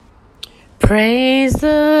Praise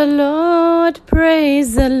the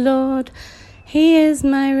Lord, He is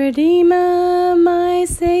my Redeemer, my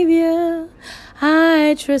Savior.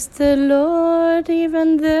 I trust the Lord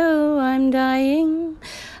even though I'm dying.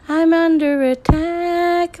 I'm under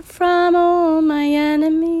attack from all my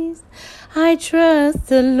enemies. I trust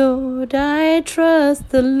the Lord, I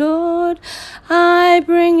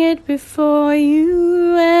bring it before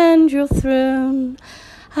you and your throne.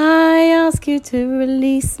 I ask you to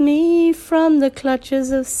release me from the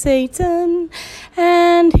clutches of Satan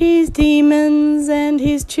and his demons and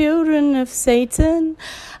his children of Satan.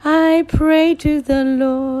 I pray to the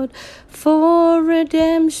Lord for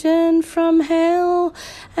redemption from hell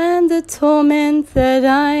and the torment that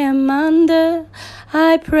I am under.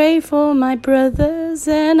 I pray for my brothers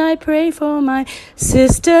and I pray for my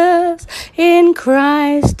sisters in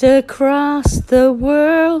Christ across the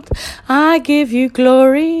world. I give you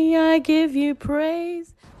glory, I give you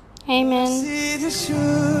praise. Amen.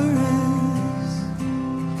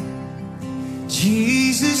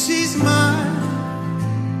 Jesus is mine.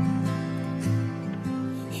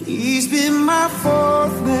 He's been my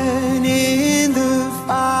fourth man in the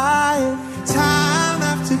fire, time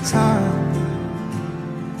after time.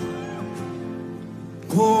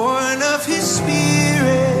 Born of His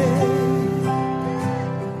Spirit,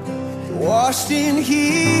 washed in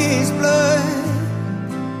His blood,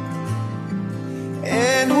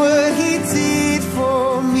 and what He did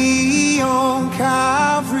for me on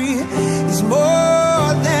Calvary is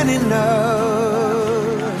more than enough.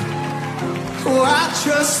 Oh, I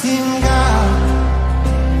trust in God,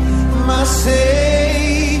 my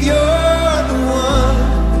Savior, the one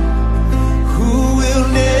who will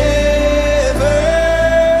never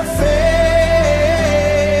fail.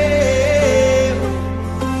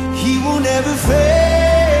 He will never fail.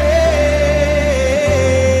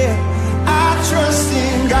 I trust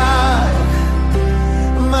in God,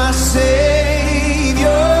 my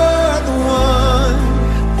Savior, the one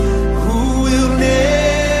who will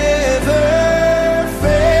never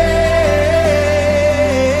fail.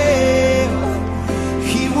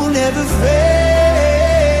 He will never fail.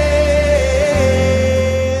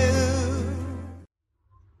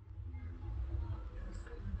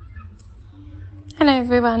 Hello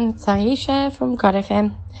everyone, it's Aisha from God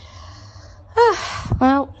FM.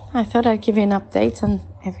 Well, I thought I'd give you an update on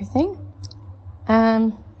everything.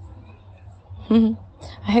 I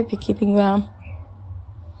hope you're keeping well.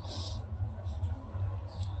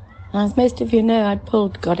 As most of you know, I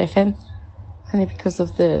pulled God FM only because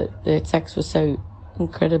of the attacks were so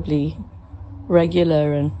incredibly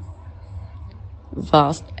regular and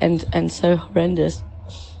vast and so horrendous.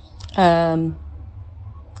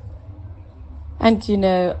 And, you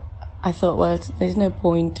know, I thought, well, there's no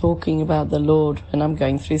point talking about the Lord when I'm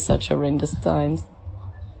going through such horrendous times.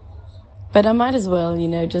 But I might as well, you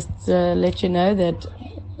know, just let you know that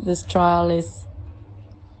this trial is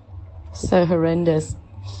so horrendous.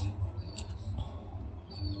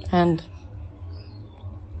 And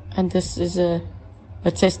this is a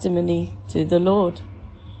testimony to the Lord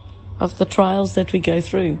of the trials that we go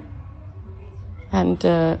through. And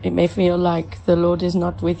it may feel like the Lord is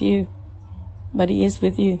not with you, but He is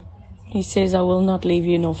with you. He says, I will not leave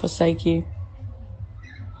you nor forsake you.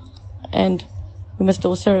 And we must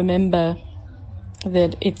also remember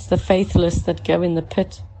that it's the faithless that go in the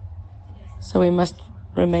pit. So we must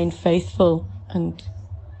remain faithful and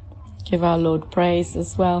give our Lord praise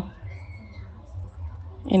as well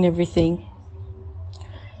in everything.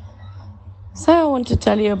 So I want to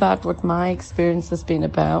tell you about what my experience has been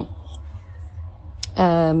about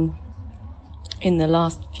in the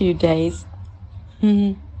last few days.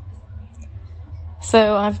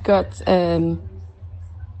 So I've got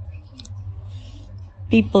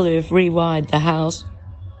people who've rewired the house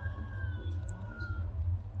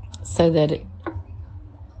so that it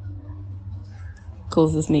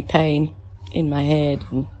causes me pain in my head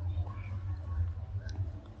and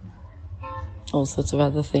all sorts of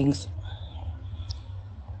other things.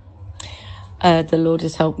 The Lord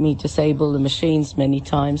has helped me disable the machines many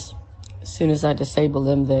times. As soon as I disable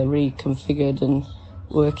them, they're reconfigured and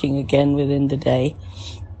working again within the day.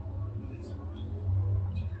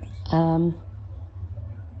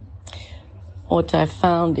 What I've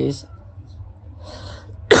found is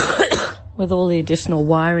with all the additional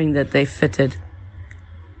wiring that they fitted,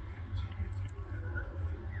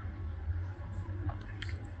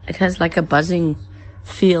 it has like a buzzing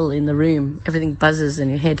feel in the room. Everything buzzes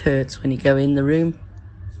and your head hurts when you go in the room.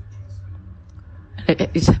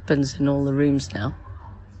 It happens in all the rooms now.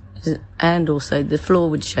 And also the floor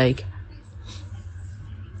would shake.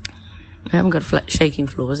 I haven't got shaking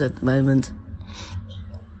floors at the moment.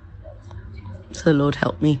 So the Lord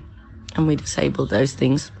helped me, and we disabled those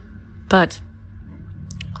things. But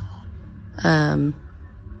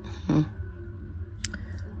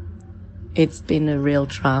it's been a real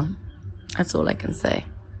trial. That's all I can say.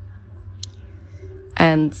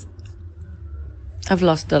 And I've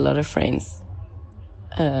lost a lot of friends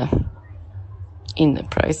in the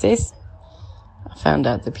process. I found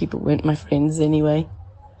out that people weren't my friends anyway.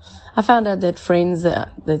 I found out that friends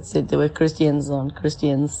that said they were Christians aren't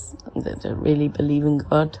Christians, that don't really believe in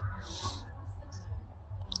God.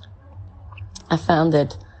 I found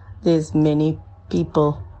that there's many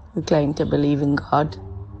people who claim to believe in God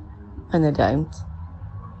and they don't.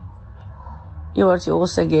 What you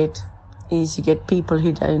also get is you get people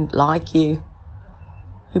who don't like you,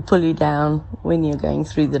 who pull you down when you're going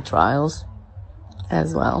through the trials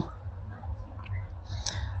as well.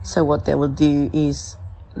 So what they will do is,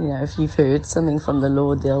 if you've heard something from the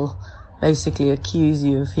Lord, they'll basically accuse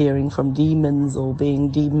you of hearing from demons or being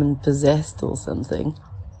demon-possessed or something.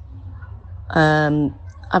 I'm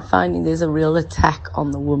finding there's a real attack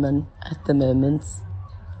on the woman at the moment.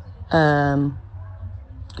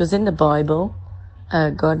 Because in the Bible,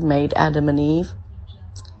 God made Adam and Eve,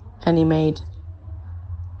 and He made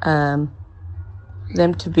them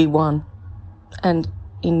to be one and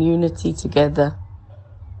in unity together.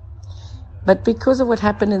 But because of what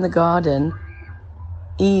happened in the garden,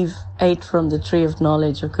 Eve ate from the tree of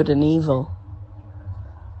knowledge of good and evil,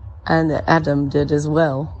 and Adam did as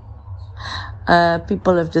well.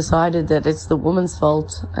 People have decided that it's the woman's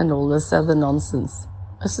fault and all this other nonsense.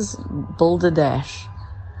 This is balderdash.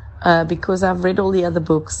 Because I've read all the other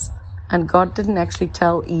books, and God didn't actually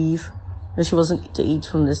tell Eve that she wasn't to eat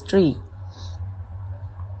from this tree.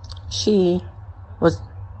 She was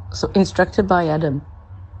instructed by Adam.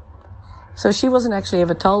 So she wasn't actually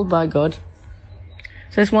ever told by God.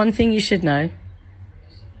 So there's one thing you should know.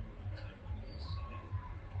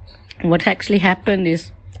 What actually happened is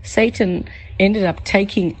Satan ended up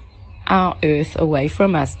taking our earth away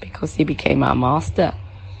from us because he became our master.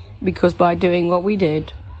 Because by doing what we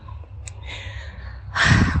did,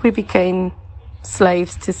 we became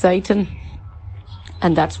slaves to Satan.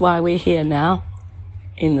 And that's why we're here now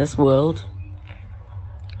in this world.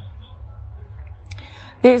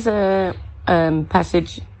 There's a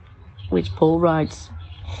passage which Paul writes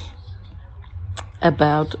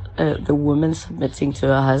about the woman submitting to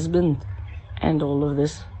her husband and all of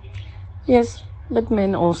this. Yes, but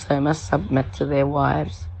men also must submit to their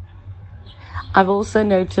wives. I've also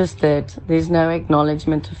noticed that there's no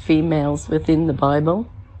acknowledgement of females within the Bible.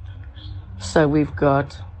 So we've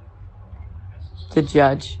got the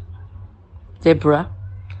judge, Deborah,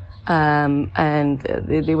 and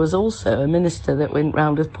there was also a minister that went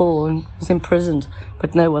round with Paul and was imprisoned,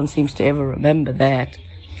 but no one seems to ever remember that.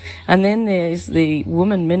 And then there's the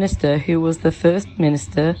woman minister who was the first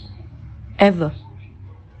minister ever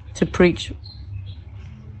to preach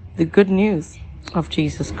the good news of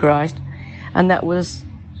Jesus Christ, and that was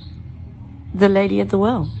the lady at the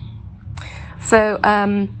well. So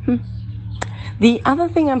the other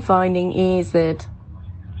thing I'm finding is that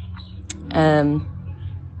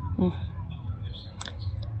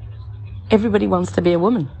everybody wants to be a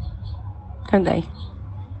woman, don't they?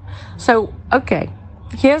 So, okay,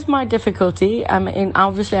 here's my difficulty.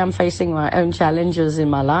 Obviously I'm facing my own challenges in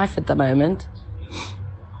my life at the moment.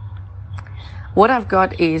 What I've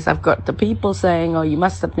got the people saying, oh, you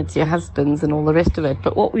must submit to your husbands and all the rest of it.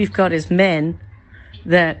 But what we've got is men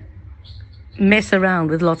that mess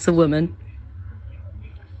around with lots of women.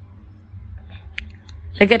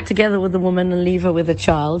 They get together with a woman and leave her with a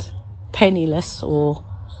child, penniless, or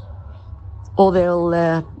they'll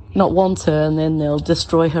not want her, and then they'll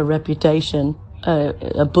destroy her reputation,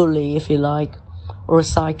 a bully, if you like, or a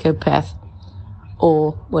psychopath,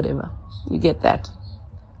 or whatever. You get that.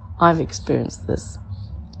 I've experienced this.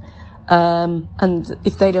 And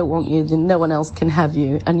if they don't want you, then no one else can have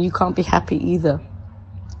you, and you can't be happy either,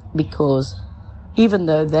 because even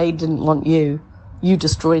though they didn't want you, you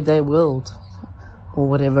destroyed their world, or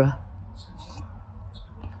whatever.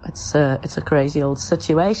 It's a crazy old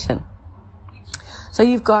situation. So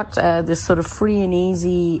you've got this sort of free and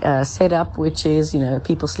easy setup, which is,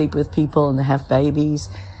 people sleep with people and they have babies,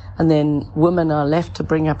 and then women are left to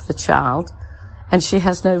bring up the child, and she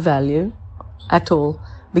has no value at all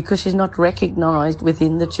because she's not recognized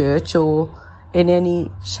within the church or in any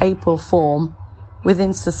shape or form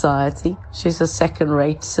within society. She's a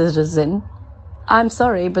second-rate citizen. I'm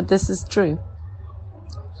sorry, but this is true.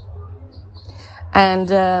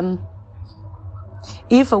 And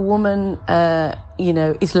if a woman,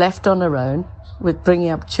 is left on her own with bringing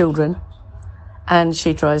up children, and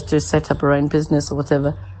she tries to set up her own business or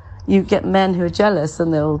whatever, you get men who are jealous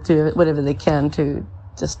and they'll do whatever they can to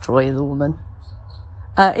destroy the woman.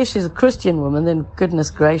 If she's a Christian woman, then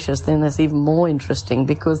goodness gracious, then that's even more interesting,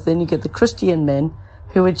 because then you get the Christian men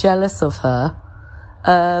who are jealous of her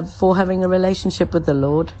for having a relationship with the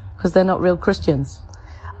Lord, because they're not real Christians.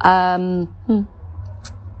 And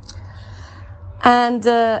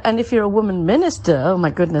if you're a woman minister, oh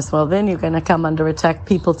my goodness, well then you're going to come under attack,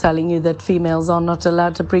 people telling you that females are not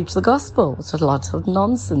allowed to preach the gospel. It's a lot of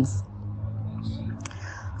nonsense.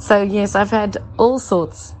 So yes, I've had all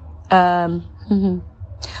sorts.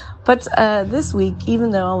 But this week,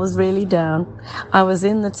 even though I was really down, I was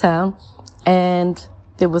in the town and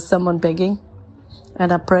there was someone begging,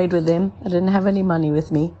 and I prayed with them. I didn't have any money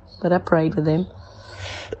with me, but I prayed with them.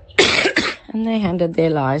 And they handed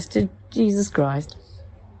their lives to Jesus Christ.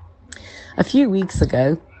 A few weeks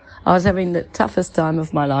ago, I was having the toughest time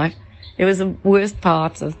of my life. It was the worst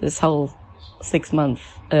part of this whole 6-month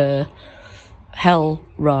hell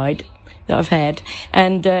ride that I've had.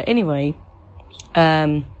 And anyway,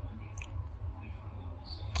 I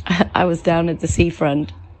was down at the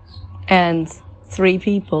seafront, and 3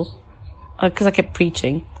 people, because I kept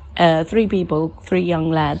preaching, 3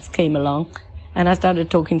 young lads came along, and I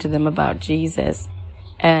started talking to them about Jesus.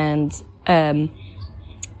 And,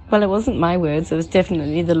 well, it wasn't my words, it was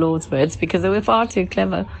definitely the Lord's words, because they were far too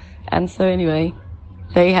clever. And so anyway,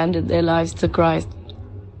 they handed their lives to Christ.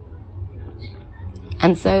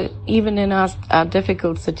 And so even in our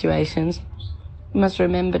difficult situations, we must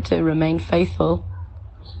remember to remain faithful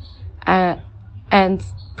and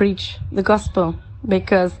preach the gospel,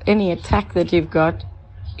 because any attack that you've got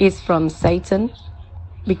is from Satan,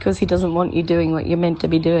 because he doesn't want you doing what you're meant to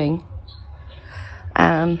be doing.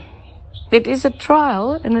 It is a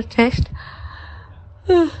trial and a test.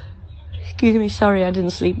 Excuse me, sorry, I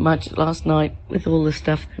didn't sleep much last night with all the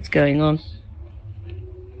stuff that's going on.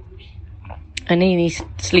 And any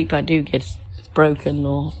sleep I do get is broken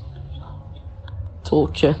or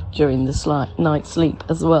torture during the night sleep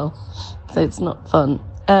as well. So it's not fun.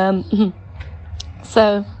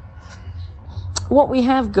 So what we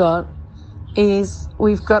have got is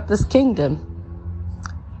we've got this kingdom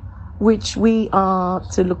which we are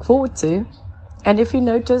to look forward to. And if you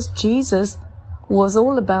notice, Jesus was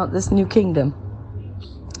all about this new kingdom.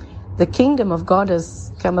 The kingdom of God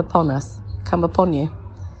has come upon you,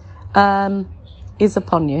 is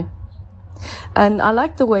upon you. And I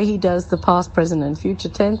like the way he does the past, present, and future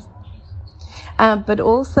tense. But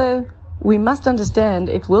also, we must understand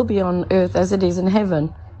it will be on earth as it is in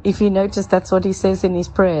heaven. If you notice, that's what he says in his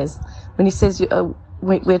prayers. When he says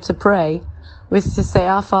we're to pray, we're to say,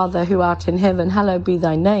 Our Father who art in heaven, hallowed be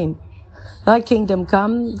thy name. Thy kingdom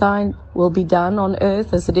come, thine will be done on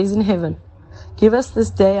earth as it is in heaven. Give us this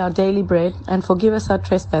day our daily bread, and forgive us our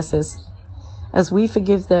trespasses, as we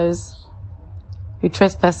forgive those who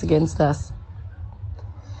trespass against us.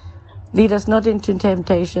 Lead us not into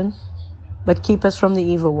temptation, but keep us from the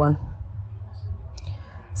evil one.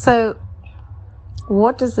 So,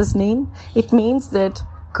 what does this mean? It means that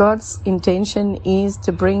God's intention is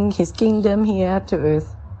to bring his kingdom here to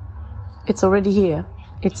earth. It's already here.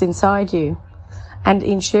 It's inside you. And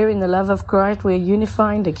in sharing the love of Christ, we're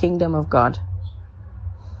unifying the kingdom of God.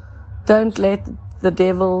 Don't let the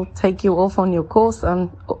devil take you off on your course, on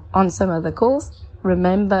some other course.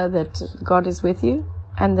 Remember that God is with you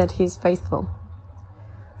and that he's faithful.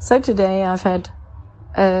 So today I've had,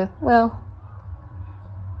 it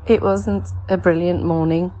wasn't a brilliant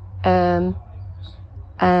morning. And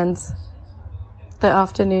the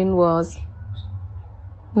afternoon was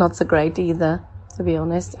not so great either, to be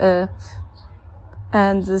honest.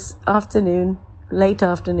 And this afternoon, late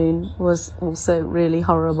afternoon, was also really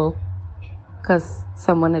horrible, because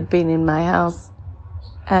someone had been in my house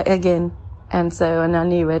again, and I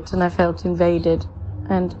knew it, and I felt invaded,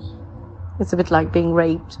 and it's a bit like being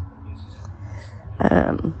raped.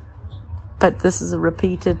 But this is a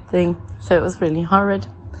repeated thing, so it was really horrid.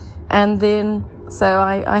 And then, so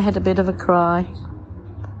I had a bit of a cry.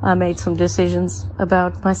 I made some decisions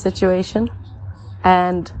about my situation,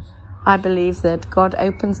 and I believe that God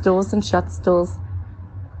opens doors and shuts doors.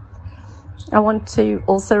 I want to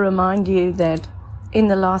also remind you that in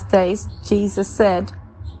the last days, Jesus said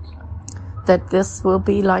that this will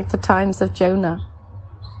be like the times of Jonah.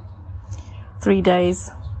 3 days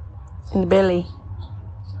in the belly.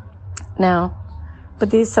 Now, but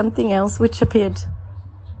there's something else which appeared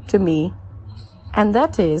to me, and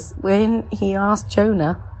that is when he asked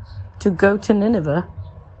Jonah to go to Nineveh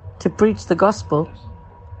to preach the gospel,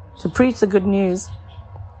 to preach the good news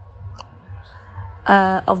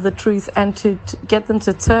of the truth, and to get them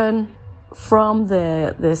to turn from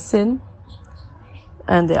their sin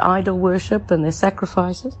and their idol worship and their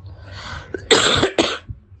sacrifices.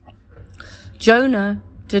 Jonah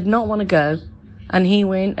did not want to go, and he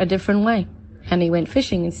went a different way, and he went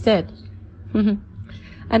fishing instead.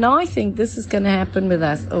 And I think this is going to happen with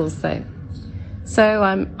us also.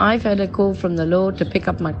 So I've had a call from the Lord to pick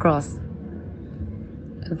up my cross.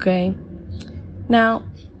 Okay? Now,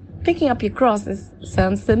 picking up your cross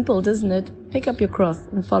sounds simple, doesn't it? Pick up your cross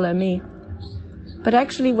and follow me. But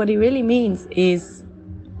actually what he really means is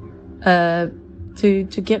to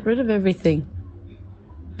get rid of everything.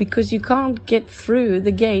 Because you can't get through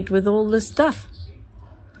the gate with all this stuff.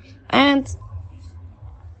 And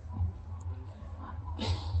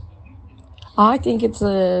I think it's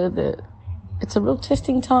a real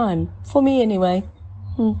testing time, for me anyway,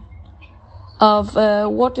 of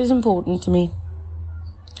what is important to me.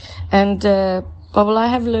 And well, I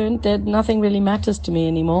have learned that nothing really matters to me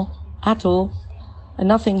anymore, at all. And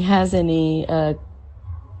nothing has any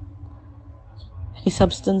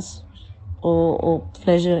substance or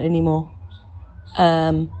pleasure anymore.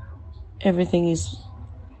 Everything is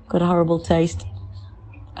got a horrible taste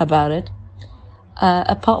about it,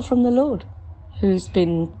 apart from the Lord, who's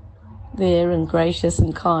been there and gracious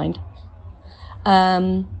and kind,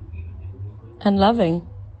 and loving.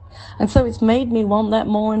 And so it's made me want that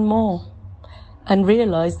more and more, and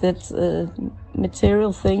realize that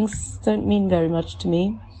material things don't mean very much to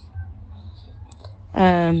me,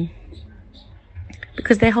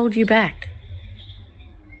 because they hold you back.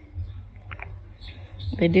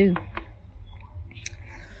 They do.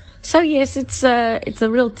 So yes, it's a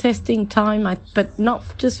real testing time, but not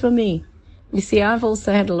just for me. You see, I've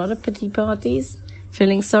also had a lot of pity parties,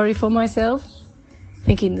 feeling sorry for myself,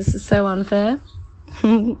 thinking this is so unfair.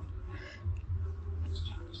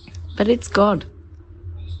 But it's God.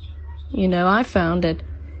 You know, I found that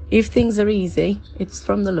if things are easy, it's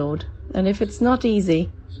from the Lord. And if it's not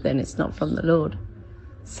easy, then it's not from the Lord.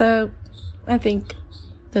 So I think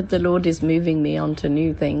that the Lord is moving me on to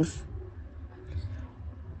new things.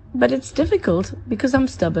 But it's difficult because I'm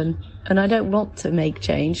stubborn and I don't want to make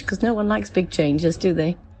change, because no one likes big changes, do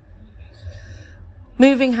they?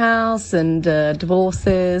 Moving house and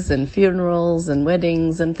divorces and funerals and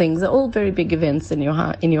weddings and things are all very big events in your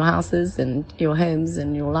houses and your homes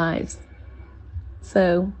and your lives.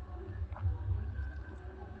 So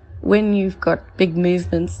when you've got big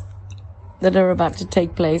movements that are about to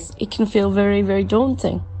take place, it can feel very, very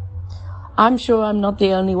daunting. I'm sure I'm not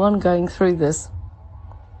the only one going through this.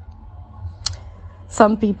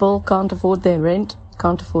 Some people can't afford their rent,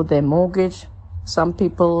 can't afford their mortgage. Some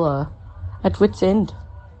people are at wit's end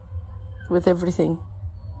with everything.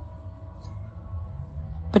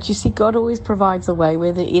 But you see, God always provides a way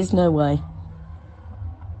where there is no way.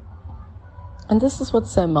 And this is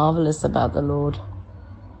what's so marvelous about the Lord.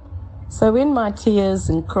 So in my tears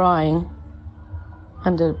and crying,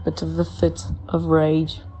 and a bit of a fit of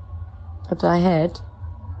rage that I had,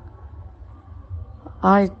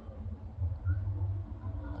 I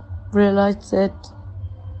realized that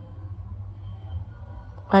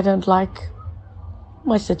I don't like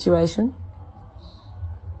my situation.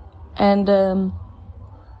 And the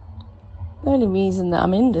only reason that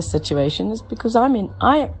I'm in this situation is because I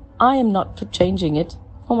am not changing it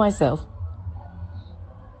for myself.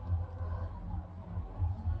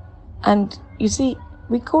 And you see,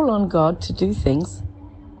 we call on God to do things,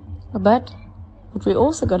 but what we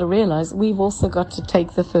also got to realize, we've also got to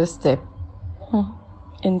take the first step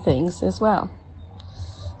in things as well.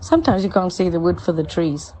 Sometimes you can't see the wood for the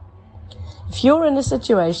trees. If you're in a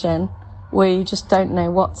situation where you just don't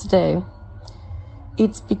know what to do,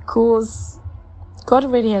 it's because God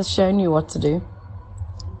already has shown you what to do,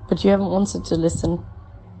 but you haven't wanted to listen.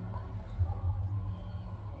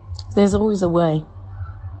 There's always a way.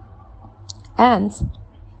 And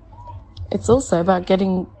it's also about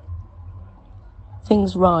getting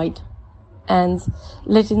things right and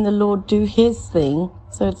letting the Lord do His thing,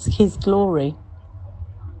 so it's His glory.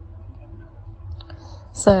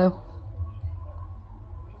 So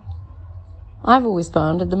I've always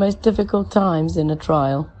found at the most difficult times in a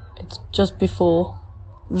trial, it's just before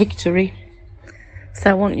victory.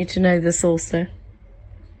 So I want you to know this also.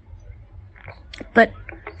 But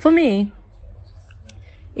for me,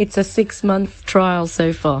 it's a 6-month trial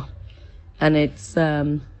so far, and it's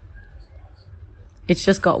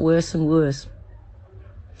just got worse and worse.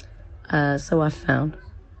 So I've found.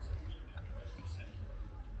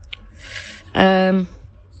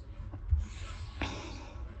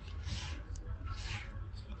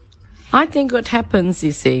 I think what happens,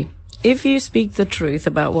 you see, if you speak the truth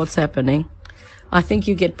about what's happening, I think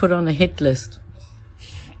you get put on a hit list.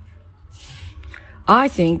 I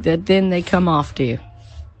think that then they come after you.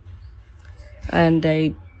 and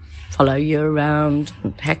they follow you around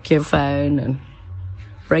and hack your phone and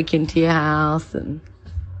break into your house and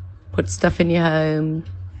put stuff in your home.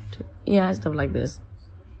 Stuff like this.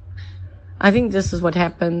 I think this is what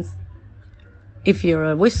happens if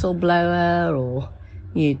you're a whistleblower or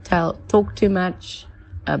you talk too much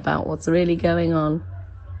about what's really going on.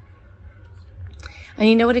 And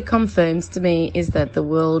you know what it confirms to me is that the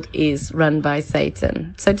world is run by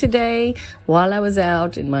Satan. So today, while I was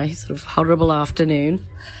out in my sort of horrible afternoon,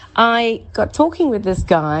 I got talking with this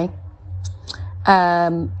guy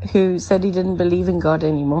who said he didn't believe in God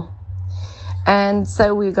anymore. And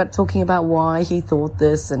so we got talking about why he thought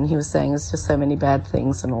this, and he was saying it's just so many bad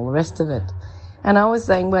things and all the rest of it. And I was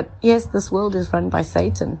saying, but yes, this world is run by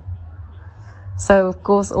Satan. So, of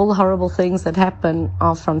course, all the horrible things that happen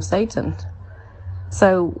are from Satan.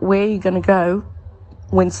 So where are you going to go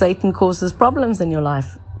when Satan causes problems in your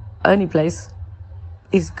life? Only place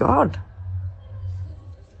is God.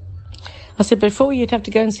 I said, before you'd have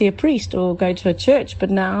to go and see a priest or go to a church, but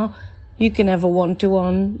now you can have a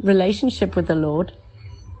one-to-one relationship with the Lord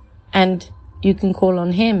and you can call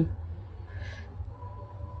on Him.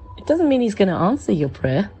 It doesn't mean He's going to answer your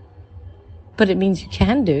prayer, but it means you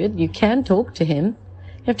can do it. You can talk to Him.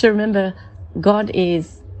 You have to remember, God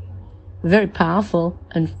is very powerful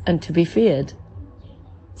and to be feared.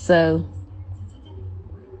 So,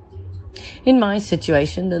 in my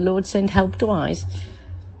situation, the Lord sent help twice,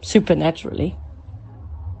 supernaturally,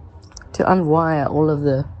 to unwire all of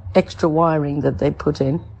the extra wiring that they put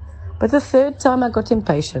in. But the third time I got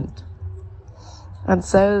impatient. And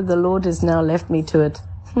so the Lord has now left me to it.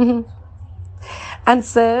 And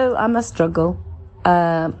so I must struggle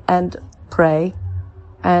and pray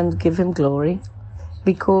and give Him glory,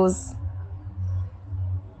 because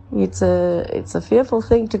it's a fearful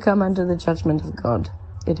thing to come under the judgment of God.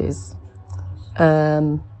 It is.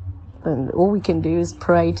 And all we can do is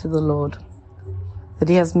pray to the Lord that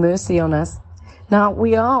He has mercy on us. Now,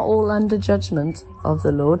 we are all under judgment of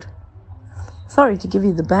the Lord. Sorry to give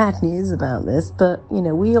you the bad news about this, but,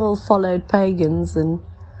 we all followed pagans and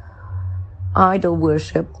idol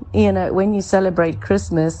worship. When you celebrate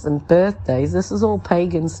Christmas and birthdays, this is all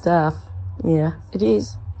pagan stuff. Yeah, it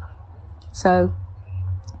is. So,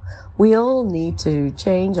 we all need to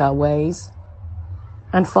change our ways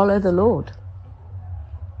and follow the Lord.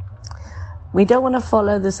 We don't want to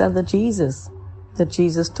follow this other Jesus that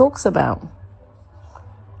Jesus talks about.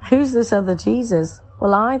 Who's this other Jesus?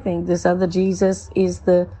 Well, I think this other Jesus is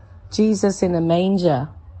the Jesus in a manger.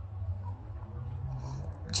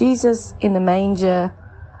 Jesus in a manger,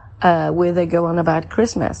 where they go on about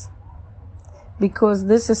Christmas. Because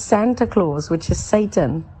this is Santa Claus, which is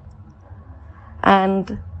Satan.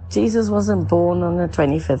 And Jesus wasn't born on the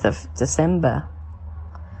 25th of December.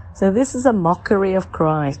 So this is a mockery of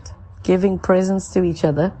Christ, giving presents to each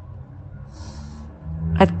other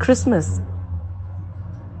at Christmas.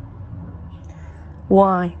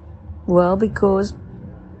 Why? Well, because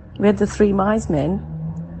we had the 3 wise men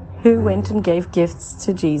who went and gave gifts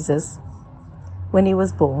to Jesus when He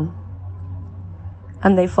was born.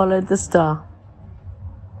 And they followed the star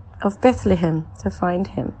of Bethlehem to find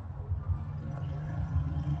Him.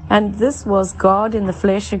 And this was God in the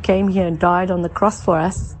flesh who came here and died on the cross for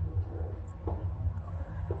us.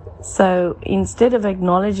 So instead of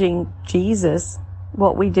acknowledging Jesus,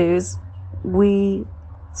 what we do is we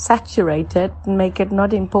saturate it and make it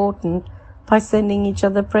not important by sending each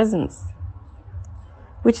other presents.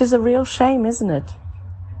 Which is a real shame, isn't it?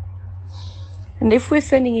 And if we're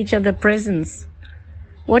sending each other presents,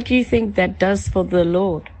 what do you think that does for the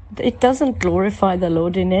Lord? It doesn't glorify the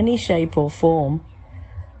Lord in any shape or form.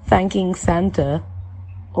 Thanking Santa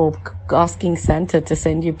or asking Santa to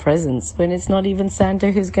send you presents when it's not even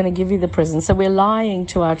Santa who's going to give you the presents. So we're lying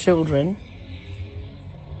to our children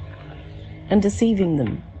and deceiving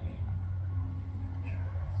them.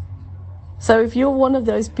 So if you're one of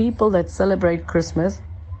those people that celebrate Christmas,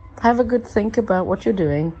 have a good think about what you're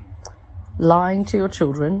doing, lying to your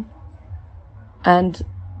children and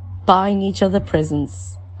buying each other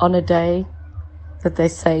presents on a day that they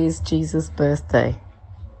say is Jesus' birthday.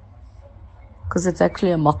 Because it's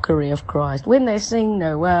actually a mockery of Christ. When they sing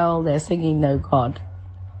Noel, they're singing No God.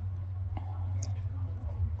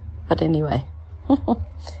 But anyway.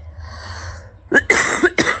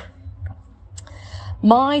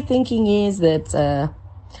 My thinking is that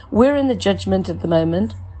we're in the judgment at the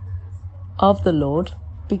moment of the Lord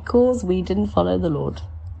because we didn't follow the Lord.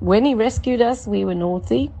 When He rescued us, we were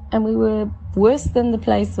naughty and we were worse than the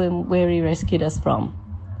place where He rescued us from.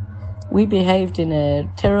 We behaved in a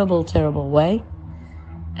terrible, terrible way.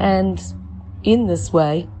 And in this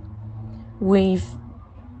way, we've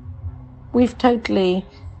we've totally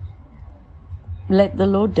let the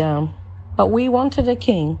Lord down. But we wanted a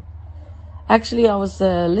king. Actually, I was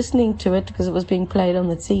listening to it because it was being played on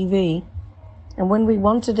the TV. And when we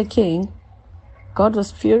wanted a king, God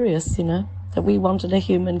was furious, that we wanted a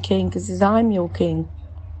human king, because he says, I'm your king.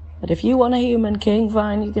 But if you want a human king,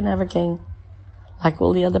 fine, you can have a king, like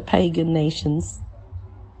all the other pagan nations.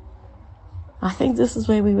 I think this is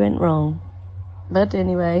where we went wrong. But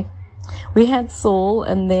anyway, we had Saul,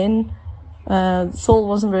 and then Saul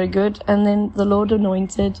wasn't very good, and then the Lord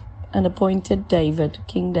anointed and appointed David,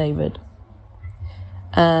 King David,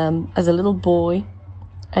 as a little boy,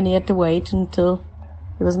 and he had to wait until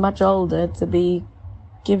he was much older to be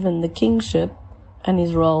given the kingship and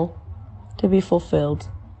his role to be fulfilled.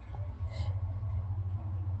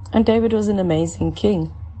 And David was an amazing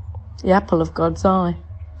king, the apple of God's eye.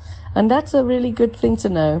 And that's a really good thing to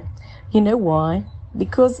know. You know why?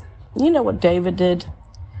 Because you know what David did?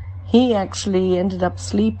 He actually ended up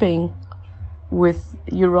sleeping with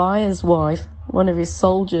Uriah's wife, one of his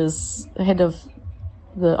soldiers, head of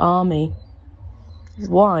the army, his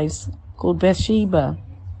wives, called Bathsheba,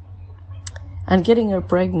 and getting her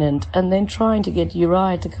pregnant, and then trying to get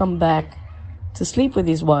Uriah to come back to sleep with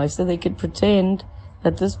his wife so they could pretend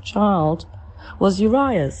that this child was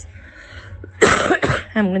Uriah's.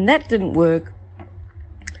 And when that didn't work,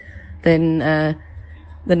 then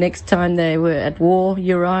the next time they were at war,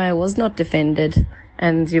 Uriah was not defended,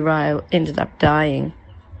 and Uriah ended up dying.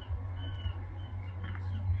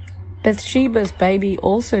 Bathsheba's baby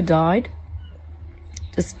also died,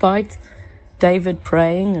 despite David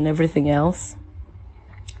praying and everything else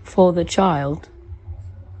for the child.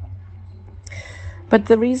 But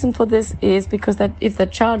the reason for this is because that if the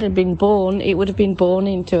child had been born, it would have been born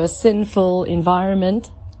into a sinful environment,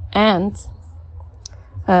 and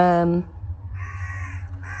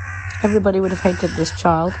everybody would have hated this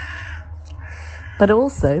child. But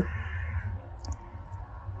also,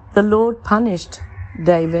 the Lord punished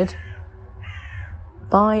David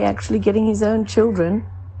by actually getting his own children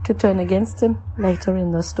to turn against him later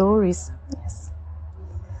in the stories. Yes.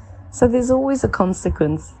 So there's always a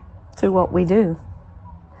consequence to what we do.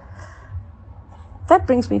 That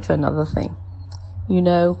brings me to another thing.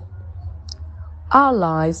 Our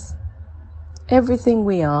lives, everything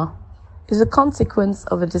we are, is a consequence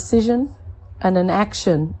of a decision and an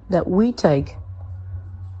action that we take.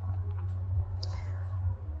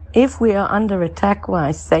 If we are under attack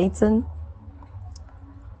by Satan,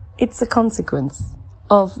 it's a consequence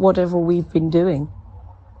of whatever we've been doing.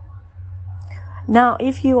 Now,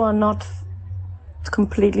 if you are not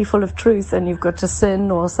completely full of truth and you've got a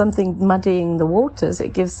sin or something muddying the waters,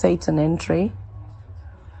 it gives Satan entry.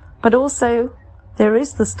 But also, there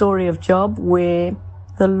is the story of Job where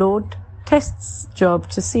the Lord tests Job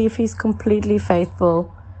to see if he's completely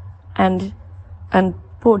faithful, and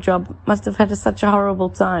poor Job must have had such a horrible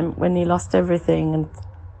time when he lost everything and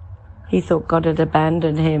he thought God had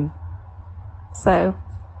abandoned him. So,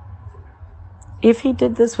 if he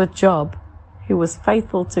did this with Job, who was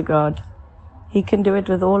faithful to God, he can do it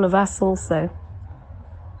with all of us also.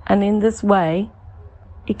 And in this way,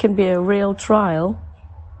 it can be a real trial,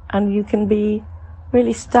 and you can be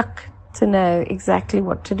really stuck to know exactly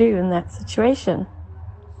what to do in that situation.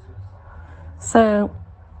 So,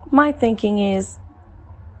 my thinking is,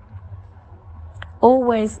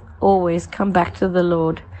 always come back to the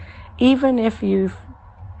Lord. Even if you've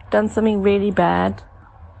done something really bad,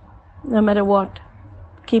 no matter what,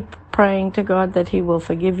 keep praying to God that He will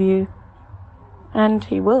forgive you, and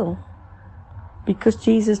He will, because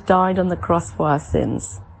Jesus died on the cross for our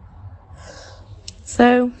sins.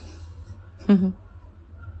 So,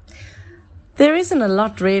 there isn't a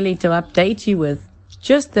lot really to update you with,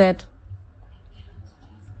 just that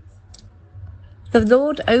the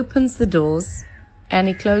Lord opens the doors and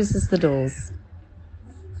He closes the doors.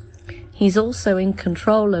 He's also in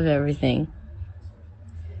control of everything.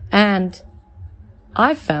 And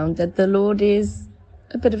I found that the Lord is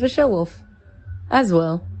a bit of a show-off as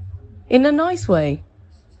well, in a nice way.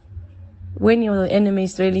 When your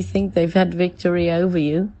enemies really think they've had victory over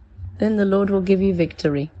you, then the Lord will give you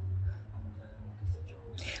victory.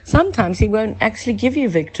 Sometimes He won't actually give you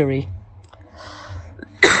victory.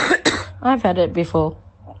 I've had it before.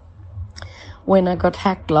 When I got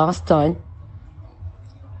hacked last time,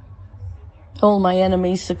 all my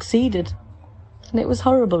enemies succeeded. And it was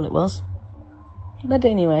horrible, it was. But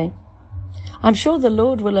anyway, I'm sure the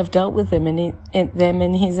Lord will have dealt with them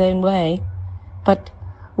in His own way. But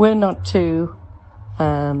we're not to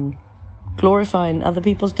glorify in other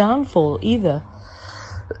people's downfall either.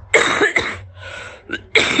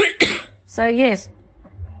 So yes,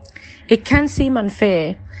 it can seem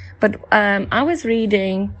unfair, But I was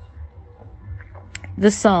reading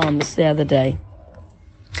the Psalms the other day,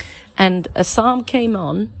 and a psalm came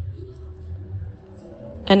on,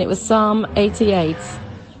 and it was Psalm 88.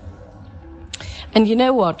 And you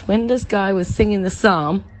know what? When this guy was singing the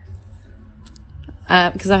psalm,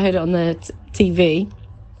 because I heard it on the TV,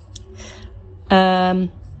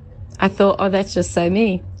 I thought, oh, that's just so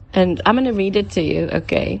me. And I'm going to read it to you,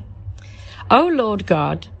 okay? O Lord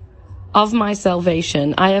God of my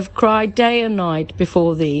salvation, I have cried day and night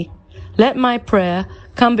before thee. Let my prayer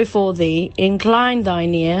come before thee. Incline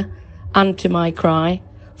thine ear unto my cry.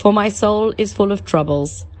 For my soul is full of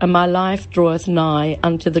troubles, and my life draweth nigh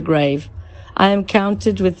unto the grave. I am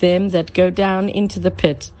counted with them that go down into the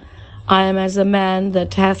pit. I am as a man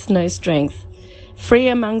that hath no strength, free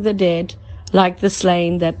among the dead, like the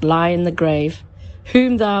slain that lie in the grave,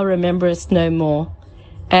 whom thou rememberest no more,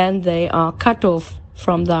 and they are cut off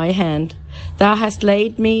from thy hand. Thou hast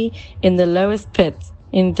laid me in the lowest pit,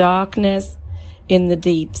 in darkness, in the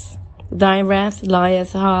deeps. Thy wrath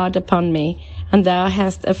lieth hard upon me, and thou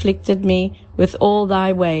hast afflicted me with all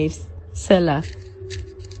thy waves. Selah.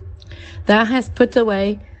 Thou hast put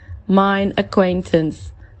away mine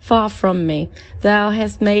acquaintance far from me. Thou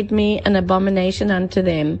hast made me an abomination unto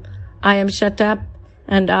them. I am shut up,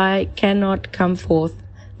 and I cannot come forth.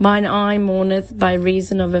 Mine eye mourneth by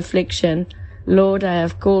reason of affliction. Lord, I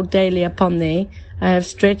have called daily upon thee. I have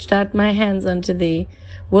stretched out my hands unto thee.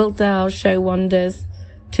 Wilt thou show wonders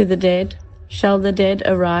to the dead? Shall the dead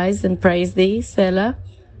arise and praise thee, Selah?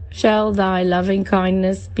 Shall thy loving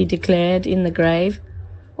kindness be declared in the grave,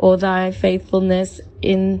 or thy faithfulness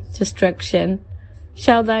in destruction?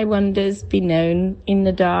 Shall thy wonders be known in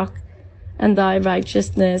the dark, and thy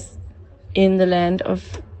righteousness in the land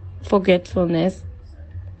of forgetfulness?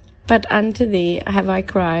 But unto thee have I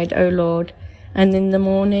cried, O Lord, and in the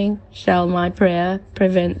morning shall my prayer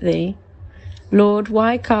prevent thee. Lord,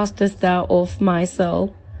 why castest thou off my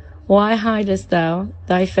soul? Why hidest thou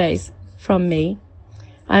thy face from me?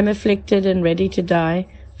 I am afflicted and ready to die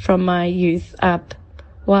from my youth up.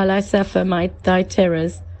 While I suffer thy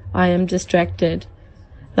terrors, I am distracted.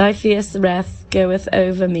 Thy fierce wrath goeth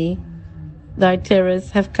over me. Thy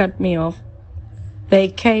terrors have cut me off. They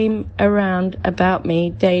came around about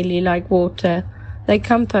me daily like water. They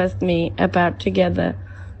compassed me about together.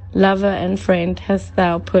 Lover and friend hast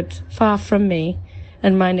thou put far from me,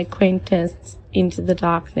 and mine acquaintance into the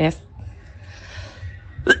darkness.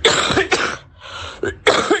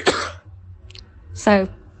 So,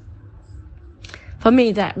 for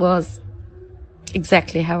me, that was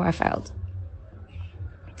exactly how I felt.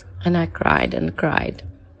 And I cried and cried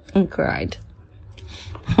and cried.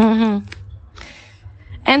 And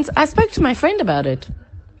I spoke to my friend about it.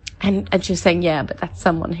 And she was saying, yeah, but that's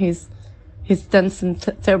someone who's done some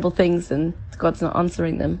terrible things and God's not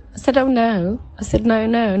answering them. I said, oh no. I said,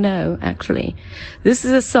 no, actually. This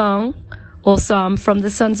is a song or psalm from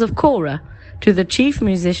the sons of Korah to the chief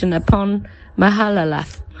musician upon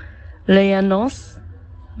Mahalath, Leanos,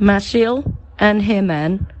 Mashiel, and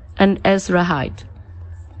Heman, and Ezrahite.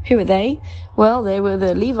 Who were they? Well, they were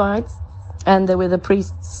the Levites, and they were the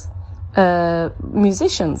priests,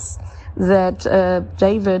 musicians that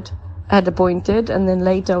David had appointed, and then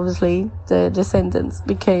later, obviously, the descendants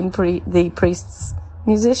became the priests'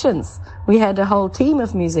 musicians. We had a whole team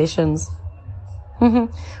of musicians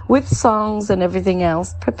with songs and everything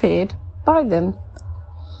else prepared by them.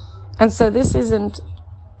 And so this isn't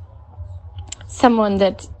someone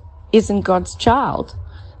that isn't God's child.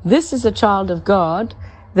 This is a child of God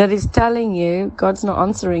that is telling you, God's not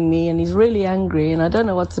answering me, and he's really angry, and I don't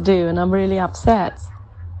know what to do, and I'm really upset.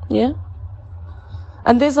 Yeah?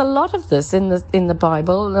 And there's a lot of this in the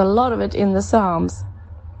Bible, and a lot of it in the Psalms.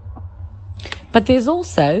 But there's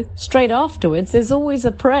also, straight afterwards, there's always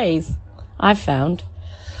a praise, I've found.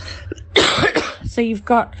 So you've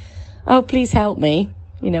got, oh, please help me.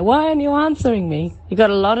 You know, why aren't you answering me? You've got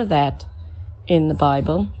a lot of that in the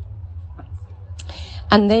Bible.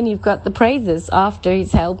 And then you've got the praises after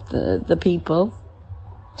he's helped the people.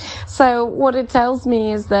 So what it tells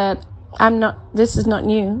me is that this is not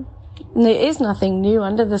new. There is nothing new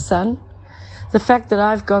under the sun. The fact that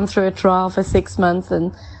I've gone through a trial for 6 months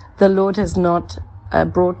and the Lord has not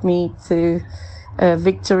brought me to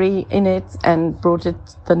victory in it and brought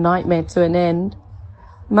the nightmare to an end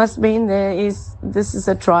must mean this is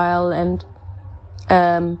a trial, and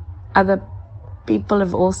other people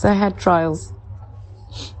have also had trials.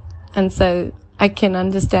 And so I can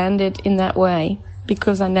understand it in that way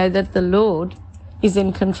because I know that the Lord is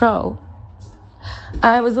in control.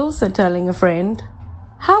 I was also telling a friend,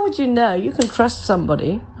 how would you know you can trust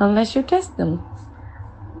somebody unless you test them?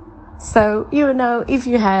 So, if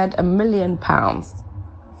you had £1 million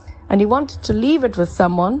and you wanted to leave it with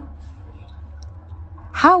someone,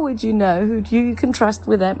 how would you know who you can trust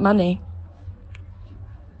with that money?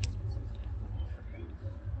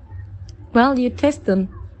 Well, you'd test them.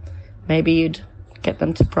 Maybe you'd get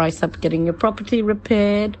them to price up getting your property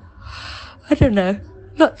repaired. I don't know.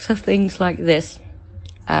 Lots of things like this.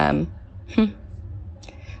 So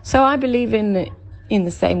I believe in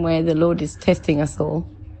the same way the Lord is testing us all.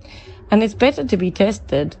 And it's better to be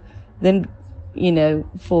tested than,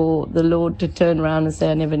 for the Lord to turn around and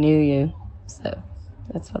say, I never knew you. So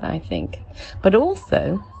that's what I think. But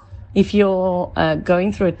also, if you're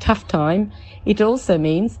going through a tough time, it also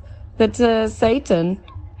means that Satan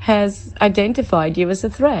has identified you as a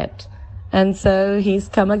threat. And so he's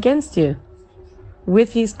come against you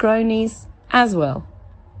with his cronies as well.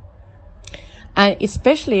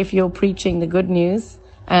 Especially if you're preaching the good news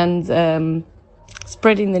and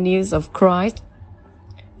spreading the news of Christ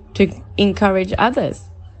to encourage others.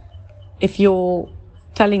 If you're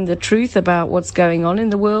telling the truth about what's going on in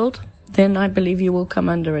the world, then I believe you will come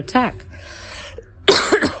under attack.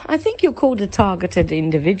 I think you're called a targeted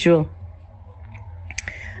individual.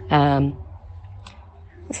 Something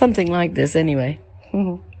like this anyway.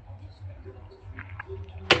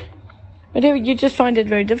 But you just find it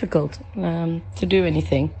very difficult to do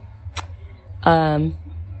anything. So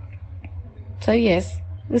yes,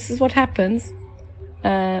 this is what happens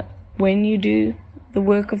when you do the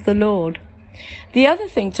work of the Lord. The other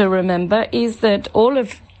thing to remember is that all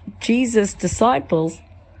of Jesus' disciples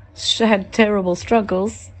had terrible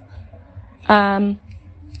struggles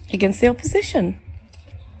against the opposition.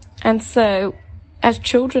 And so, as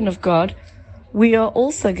children of God, we are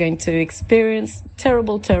also going to experience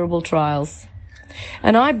terrible, terrible trials.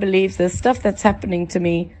 And I believe the stuff that's happening to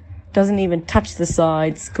me doesn't even touch the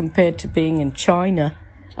sides compared to being in China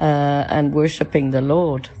and worshipping the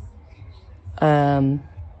Lord.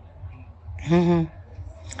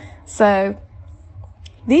 So,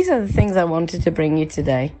 these are the things I wanted to bring you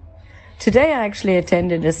today. Today I actually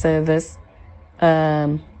attended a service,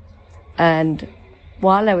 and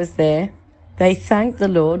while I was there, they thanked the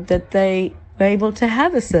Lord that they were able to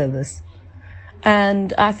have a service.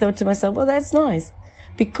 And I thought to myself, well, that's nice,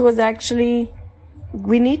 because actually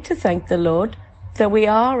we need to thank the Lord that we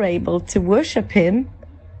are able to worship Him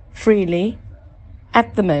freely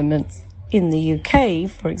at the moment in the UK,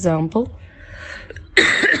 for example,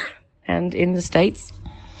 and in the States.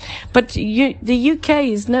 But the UK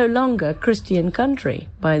is no longer a Christian country,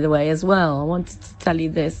 by the way, as well. I wanted to tell you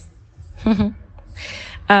this.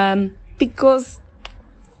 Because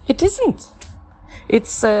it isn't.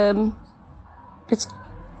 It's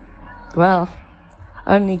well,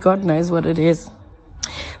 only God knows what it is.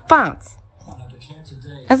 But,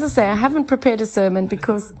 as I say, I haven't prepared a sermon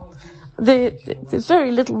because there's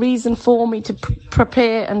very little reason for me to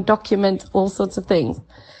prepare and document all sorts of things.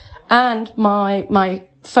 And my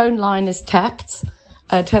phone line is tapped.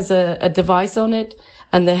 It has a device on it,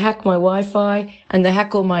 and they hack my Wi-Fi, and they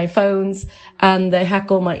hack all my phones, and they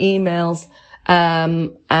hack all my emails,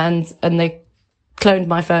 and they cloned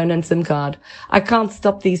my phone and SIM card. I can't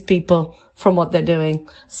stop these people from what they're doing.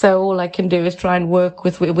 So all I can do is try and work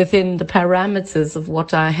within the parameters of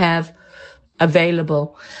what I have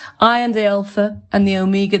available. I am the Alpha and the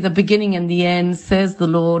Omega, the beginning and the end, says the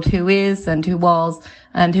Lord, who is and who was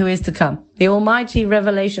and who is to come. The Almighty,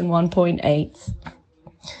 Revelation 1.8.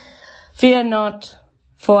 Fear not,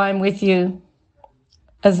 for I am with you.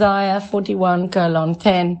 Isaiah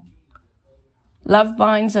 41:10. Love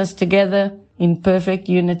binds us together in perfect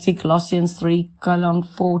unity, Colossians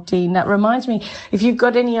 3:14. That reminds me, if you've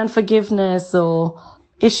got any unforgiveness or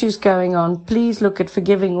issues going on, please look at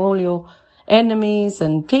forgiving all your enemies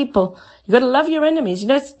and people. You've got to love your enemies.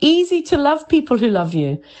 It's easy to love people who love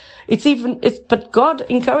you. But God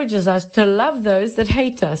encourages us to love those that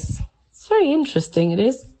hate us. It's very interesting, it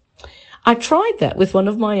is. I tried that with one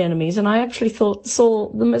of my enemies, and I actually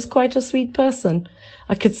saw them as quite a sweet person.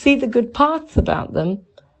 I could see the good parts about them.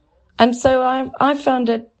 And so I found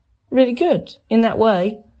it really good in that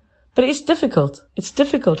way. But it's difficult. It's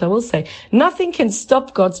difficult, I will say. Nothing can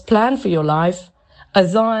stop God's plan for your life.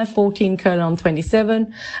 Isaiah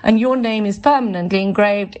 14:27. And your name is permanently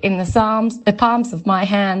engraved in the palms of my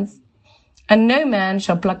hands. And no man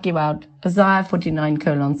shall pluck you out. Isaiah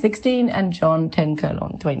 49:16 and John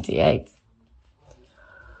 10:28.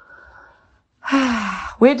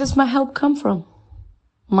 Where does my help come from?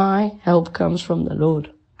 My help comes from the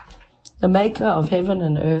Lord, the maker of heaven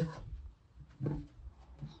and earth.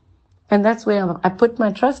 And that's where I put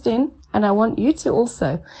my trust in, and I want you to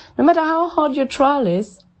also. No matter how hard your trial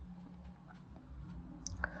is,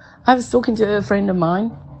 I was talking to a friend of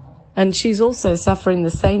mine, and she's also suffering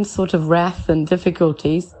the same sort of wrath and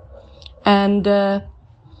difficulties. And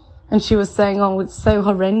she was saying, oh, it's so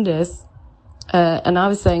horrendous. And I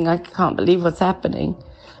was saying, I can't believe what's happening.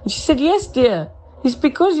 And she said, yes, dear, it's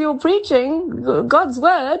because you're preaching God's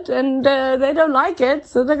word and they don't like it,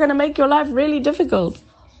 so they're going to make your life really difficult.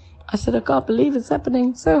 I said, I can't believe it's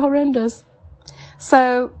happening. So horrendous.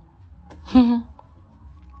 So,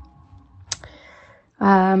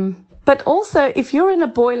 but also, if you're in a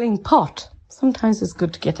boiling pot, sometimes it's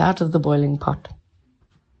good to get out of the boiling pot.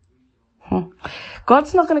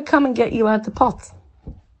 God's not going to come and get you out the pot.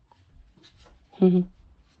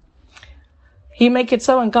 He make it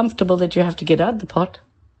so uncomfortable that you have to get out the pot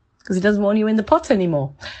because he doesn't want you in the pot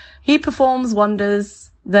anymore. He performs wonders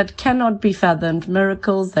that cannot be fathomed,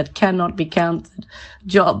 miracles that cannot be counted.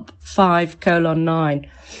 Job 5:9.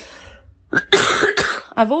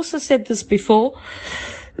 I've also said this before.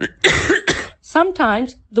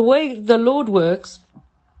 Sometimes the way the Lord works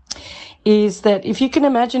is that if you can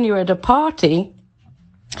imagine you're at a party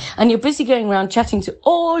and you're busy going around chatting to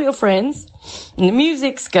all your friends, and the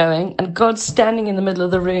music's going, and God's standing in the middle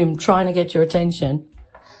of the room trying to get your attention.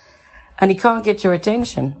 And he can't get your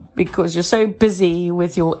attention because you're so busy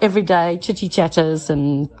with your everyday chitty-chatters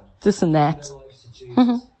and this and that.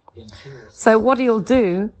 So what he'll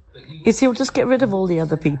do is he'll just get rid of all the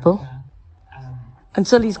other people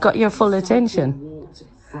until he's got your full attention.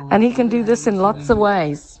 And he can do this in lots of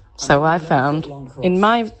ways. So I found, in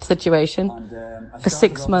my situation, a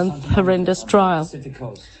 6-month horrendous trial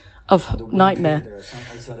of nightmare.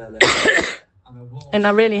 And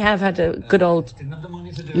I really have had a good old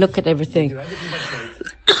look at everything.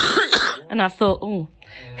 And I thought, oh,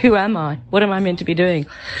 who am I? What am I meant to be doing?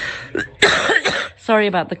 Sorry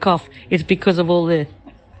about the cough. It's because of all the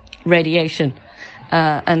radiation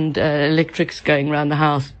and electrics going around the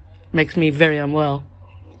house. Makes me very unwell.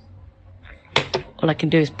 All I can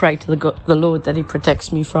do is pray to the Lord that he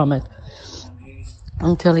protects me from it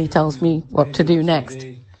until he tells me what to do next.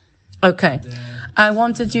 Okay. I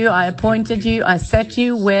wanted you, I appointed you, I set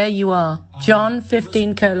you where you are. John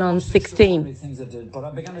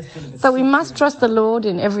 15:16. So we must trust the Lord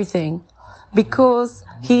in everything because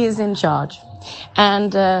he is in charge.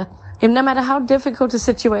 And no matter how difficult a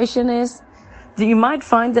situation is, you might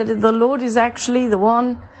find that the Lord is actually the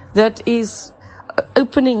one that is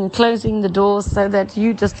opening and closing the doors so that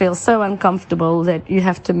you just feel so uncomfortable that you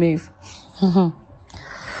have to move.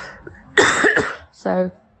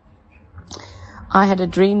 So I had a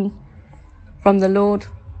dream from the Lord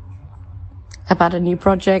about a new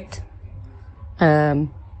project.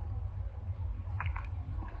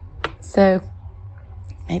 So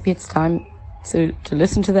maybe it's time to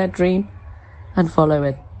listen to that dream and follow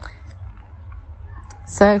it.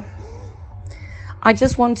 So I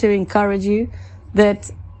just want to encourage you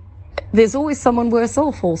that there's always someone worse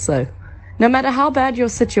off also, no matter how bad your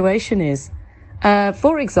situation is.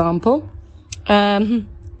 For example, a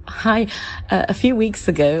few weeks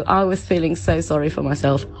ago, I was feeling so sorry for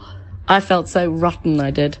myself. I felt so rotten,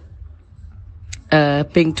 I did,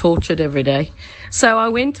 being tortured every day. So I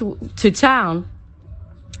went to town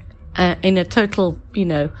in a total,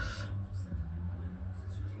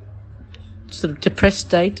 sort of depressed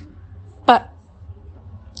state. But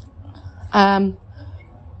I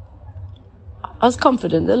was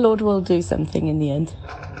confident the Lord will do something in the end.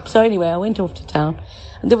 So anyway, I went off to town.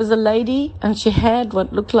 And there was a lady, and she had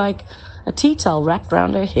what looked like a tea towel wrapped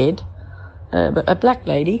around her head, a black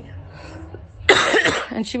lady.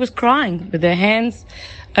 And she was crying with her hands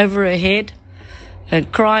over her head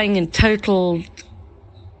and crying in total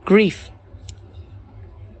grief.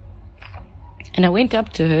 And I went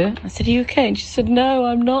up to her. I said, "Are you okay?" And she said, "No,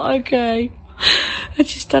 I'm not okay." And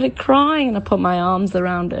she started crying, and I put my arms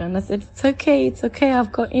around her, and I said, it's okay,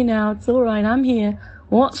 I've got you now, it's all right, I'm here.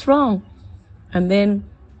 What's wrong? And then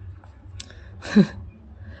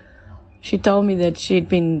she told me that she'd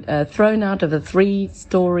been thrown out of a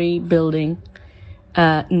 3-story building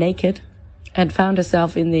naked and found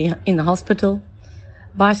herself in the hospital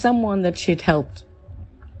by someone that she'd helped.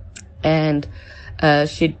 And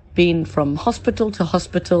she'd been from hospital to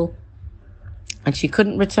hospital, and she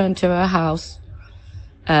couldn't return to her house.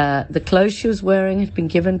 The clothes she was wearing had been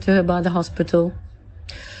given to her by the hospital.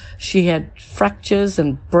 She had fractures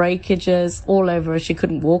and breakages all over her. She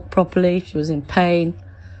couldn't walk properly. She was in pain.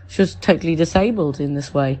 She was totally disabled in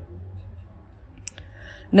this way.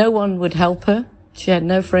 No one would help her. She had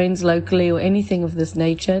no friends locally or anything of this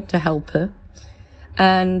nature to help her.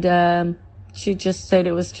 And she just said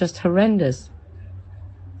it was just horrendous.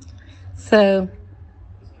 So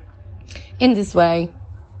in this way,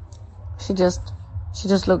 she just She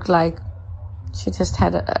just looked like she just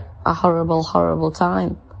had a horrible, horrible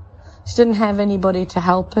time. She didn't have anybody to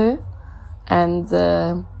help her, and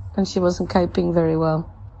she wasn't coping very well.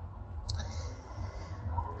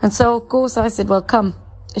 And so, of course, I said, well, come.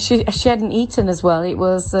 She hadn't eaten as well. It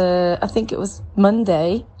was, I think it was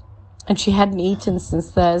Monday, and she hadn't eaten since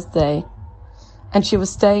Thursday. And she was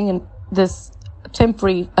staying in this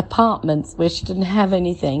temporary apartment where she didn't have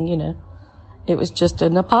anything, you know. It was just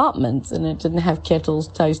an apartment, and it didn't have kettles,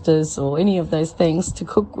 toasters, or any of those things to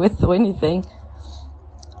cook with or anything.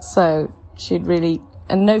 So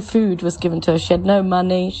and no food was given to her. She had no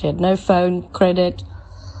money. She had no phone credit.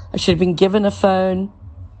 She had been given a phone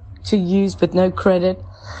to use with no credit.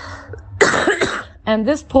 And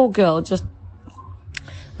this poor girl just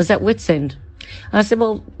was at wit's end. And I said,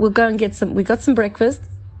 well, we'll go and we got some breakfast.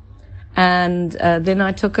 And then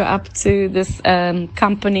I took her up to this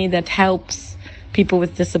company that helps people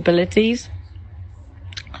with disabilities.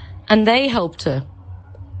 And they helped her.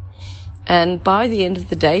 And by the end of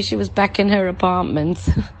the day, she was back in her apartment.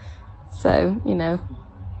 So, you know,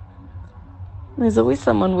 there's always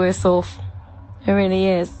someone worse off. There really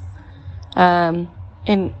is.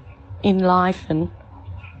 In life and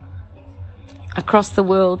across the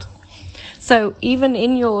world. So even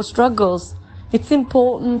in your struggles, it's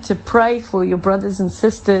important to pray for your brothers and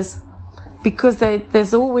sisters, because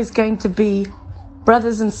there's always going to be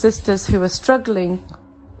brothers and sisters who are struggling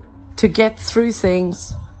to get through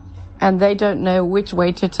things, and they don't know which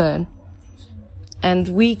way to turn. And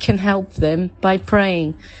we can help them by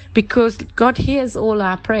praying, because God hears all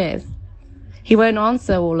our prayers. He won't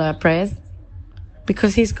answer all our prayers,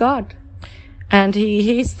 because He's God. And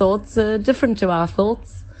His thoughts are different to our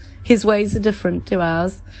thoughts. His ways are different to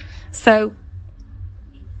ours. So,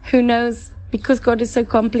 who knows, because God is so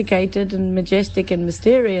complicated and majestic and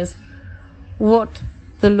mysterious, what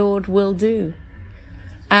the Lord will do.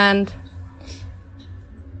 And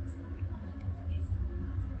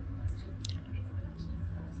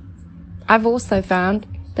I've also found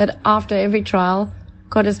that after every trial,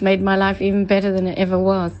 God has made my life even better than it ever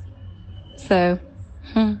was. So,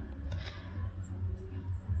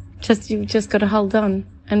 you've just got to hold on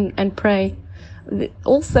and pray.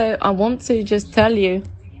 Also, I want to just tell you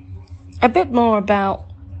a bit more about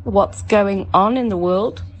what's going on in the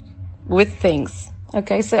world with things.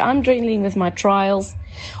 Okay, so I'm dealing with my trials.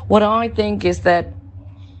 What I think is that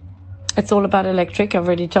it's all about electric. I've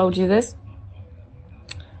already told you this.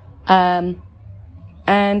 And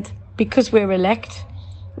because we're elect,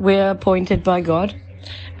 we're appointed by God.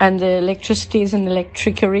 And the electricity is an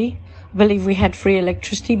electricery. I believe we had free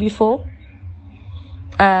electricity before.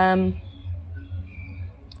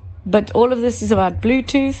 But all of this is about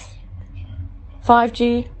Bluetooth,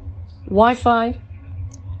 5G, Wi-Fi,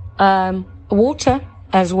 water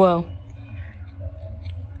as well.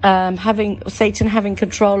 Satan having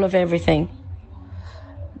control of everything.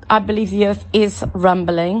 I believe the earth is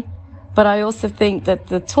rumbling, but I also think that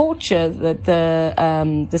the torture that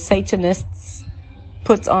the Satanists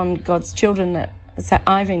put on God's children that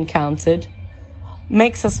I've encountered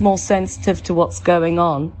makes us more sensitive to what's going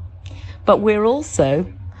on. But we're always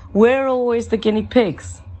the guinea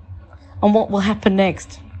pigs on what will happen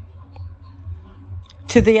next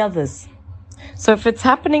to the others. So if it's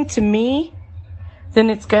happening to me, then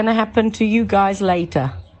it's going to happen to you guys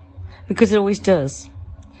later, because it always does.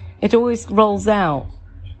 It always rolls out.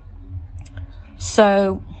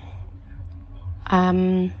 So, how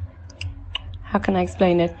can I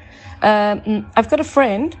explain it? I've got a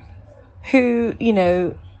friend who, you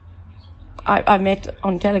know, I met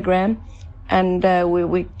on Telegram, and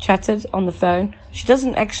we chatted on the phone. She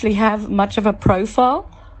doesn't actually have much of a profile,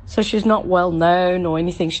 so she's not well known or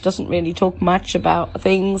anything. She doesn't really talk much about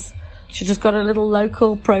things. She just got a little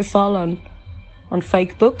local profile on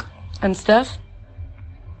Facebook and stuff.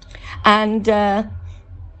 And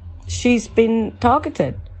she's been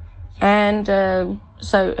targeted. And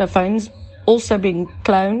so her phone's also been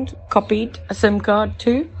cloned, copied, a SIM card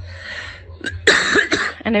too.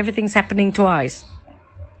 And everything's happening twice.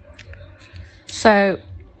 So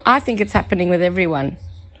I think it's happening with everyone.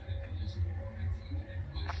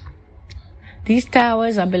 These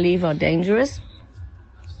towers, I believe, are dangerous.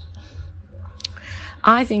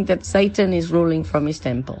 I think that Satan is ruling from his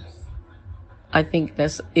temple. I think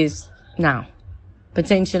this is now.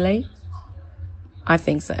 Potentially, I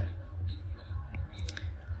think so.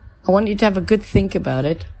 I want you to have a good think about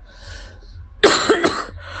it.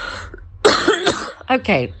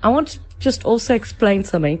 Okay, I want to just also explain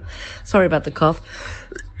something. Sorry about the cough.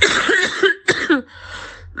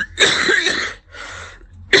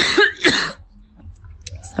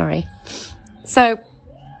 Sorry. So,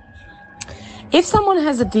 If someone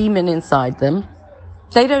has a demon inside them,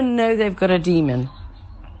 they don't know they've got a demon.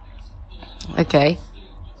 Okay?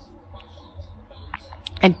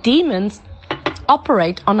 And demons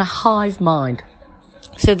operate on a hive mind.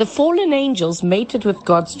 So the fallen angels mated with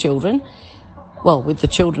God's children, well, with the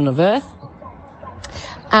children of earth,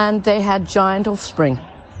 and they had giant offspring.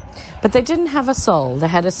 But they didn't have a soul. They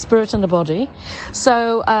had a spirit and a body.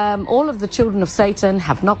 So all of the children of Satan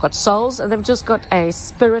have not got souls, and they've just got a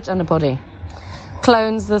spirit and a body.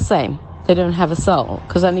 Clones the same. They don't have a soul,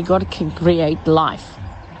 because only God can create life.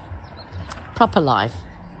 Proper life.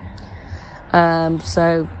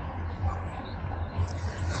 So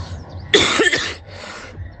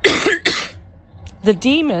the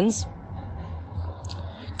demons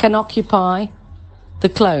can occupy the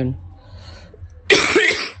clone,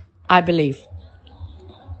 I believe.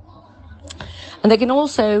 And they can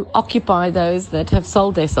also occupy those that have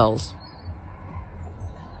sold their souls.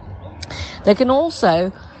 They can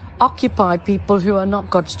also occupy people who are not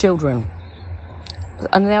God's children,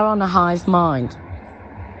 and they're on a hive mind.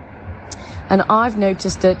 And I've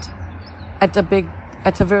noticed it at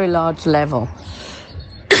a very large level.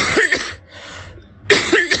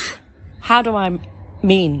 How do I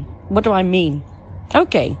mean? What do I mean?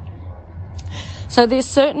 Okay. So there's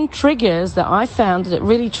certain triggers that I found that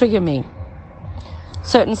really trigger me.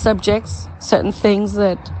 Certain subjects, certain things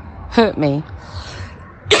that hurt me.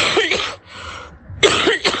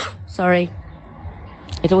 Sorry.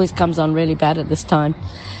 It always comes on really bad at this time.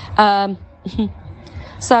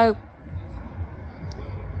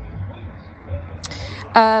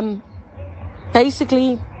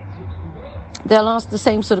 Basically, they'll ask the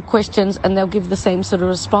same sort of questions and they'll give the same sort of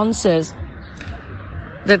responses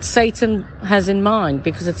that Satan has in mind,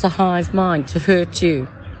 because it's a hive mind to hurt you.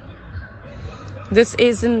 This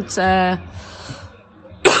isn't a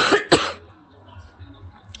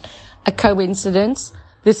coincidence.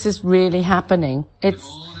 This is really happening. It's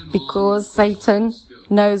because Satan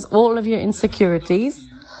knows all of your insecurities.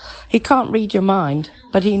 He can't read your mind,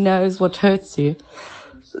 but he knows what hurts you.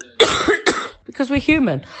 Because we're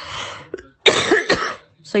human.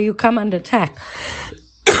 So you come under attack.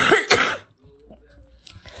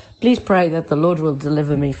 Please pray that the Lord will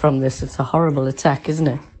deliver me from this. It's a horrible attack, isn't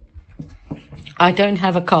it? I don't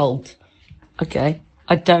have a cold. Okay?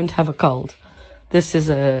 I don't have a cold. This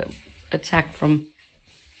is a attack from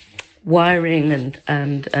wiring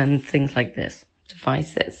and things like this.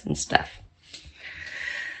 Devices and stuff.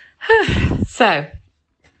 So,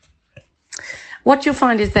 what you'll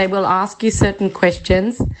find is they will ask you certain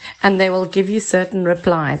questions and they will give you certain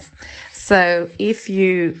replies. So if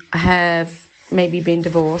you have maybe been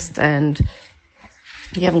divorced and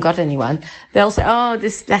you haven't got anyone, they'll say, oh,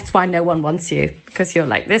 that's why no one wants you, because you're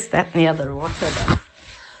like this, that, and the other, or whatever.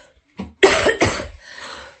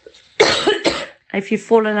 If you've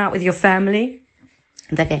fallen out with your family,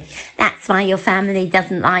 they go, that's why your family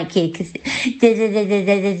doesn't like you, because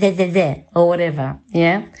or whatever,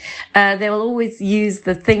 yeah? They will always use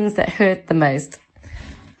the things that hurt the most.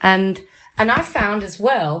 And I found as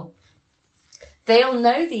well, they'll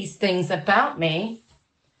know these things about me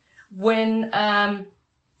when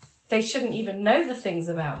they shouldn't even know the things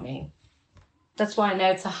about me. That's why I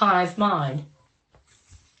know it's a hive mind.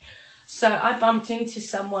 So I bumped into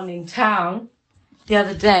someone in town the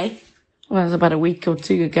other day. Well, it was about a week or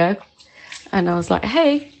two ago. And I was like,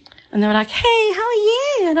 hey. And they were like, hey, how are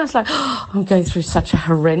you? And I was like, oh, I'm going through such a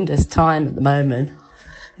horrendous time at the moment.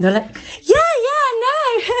 And they're like, yeah,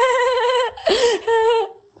 I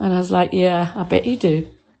know. And I was like, yeah, I bet you do.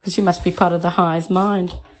 Because you must be part of the hive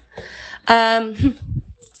mind.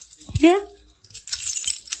 Yeah.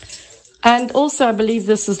 And also, I believe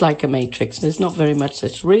this is like a matrix. There's not very much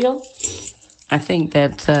that's real. I think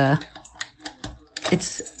that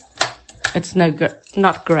it's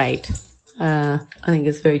not great. I think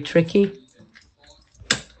it's very tricky.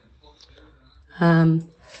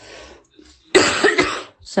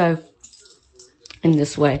 So, in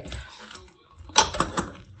this way.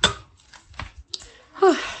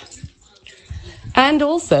 And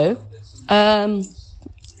also,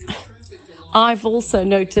 I've also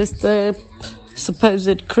noticed the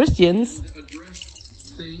supposed Christians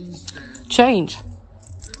change.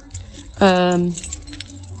 And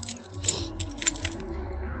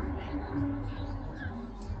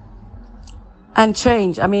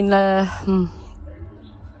change. I mean,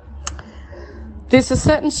 there's a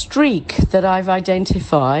certain streak that I've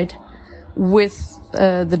identified with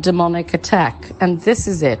the demonic attack, and this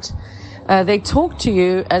is it. They talk to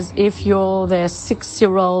you as if you're their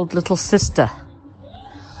 6-year-old little sister.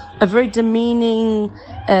 A very demeaning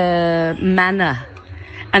manner.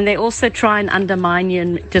 And they also try and undermine you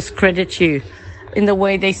and discredit you in the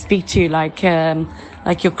way they speak to you, like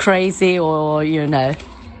you're crazy, or you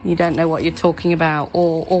don't know what you're talking about,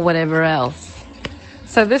 or whatever else.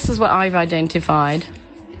 So this is what I've identified,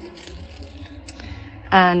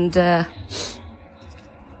 and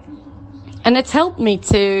it's helped me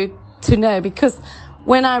to know, because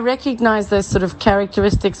when I recognize those sort of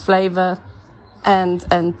characteristics, flavor, and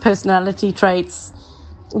personality traits,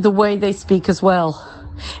 the way they speak as well.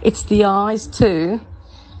 It's the eyes too,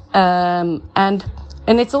 and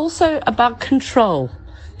it's also about control.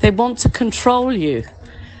 They want to control you,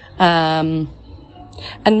 and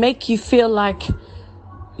make you feel like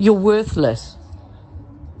you're worthless.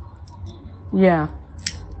 Yeah.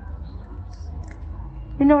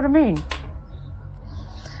 You know what I mean?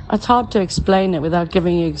 It's hard to explain it without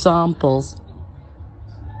giving you examples.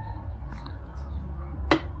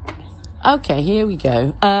 Okay, here we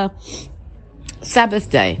go. Sabbath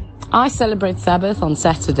day. I celebrate Sabbath on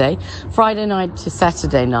Saturday, Friday night to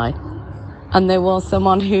Saturday night. And there was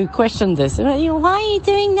someone who questioned this. Why are you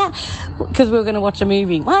doing that? Because we were going to watch a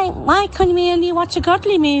movie. Why can't we only watch a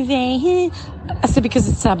godly movie? I said, because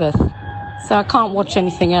it's Sabbath. So I can't watch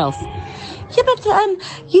anything else. Yeah, but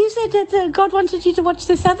you said that God wanted you to watch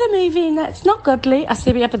this other movie and that's not godly. I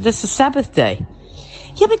said, yeah, but this is Sabbath day.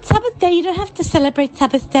 Yeah, but Sabbath day, you don't have to celebrate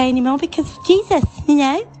Sabbath day anymore because of Jesus,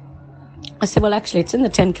 I said, well, actually, it's in the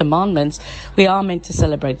 10 Commandments. We are meant to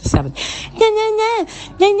celebrate the Sabbath. No.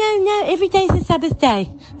 Every day is a Sabbath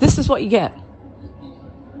day. This is what you get.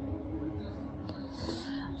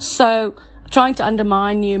 So, trying to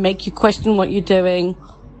undermine you, make you question what you're doing.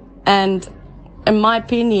 And in my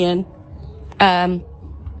opinion, the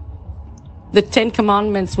 10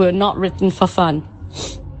 Commandments were not written for fun.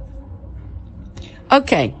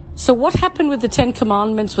 Okay, so what happened with the 10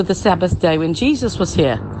 Commandments with the Sabbath day when Jesus was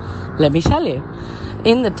here? Let me tell you.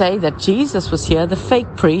 In the day that Jesus was here, the fake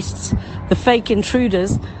priests, the fake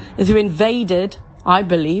intruders who invaded, I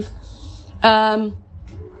believe,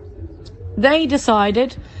 they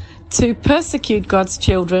decided to persecute God's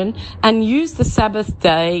children and use the Sabbath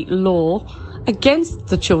day law against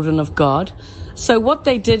the children of God. So what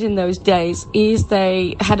they did in those days is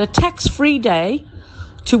they had a tax-free day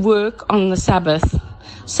to work on the Sabbath.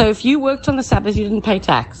 So if you worked on the Sabbath, you didn't pay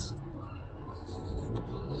tax.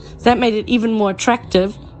 That made it even more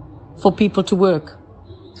attractive for people to work.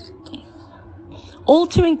 All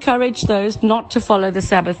to encourage those not to follow the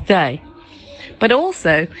Sabbath day. But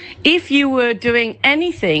also, if you were doing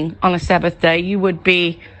anything on a Sabbath day, you would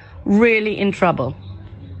be really in trouble.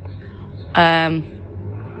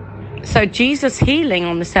 So Jesus healing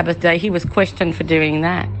on the Sabbath day, he was questioned for doing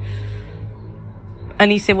that.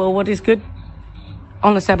 And he said, well, what is good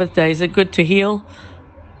on the Sabbath day? Is it good to heal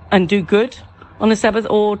and do good on the Sabbath,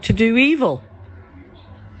 or to do evil?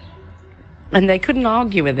 And they couldn't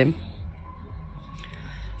argue with him.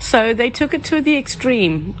 So they took it to the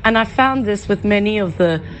extreme. And I found this with many of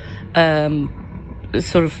the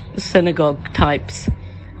sort of synagogue types,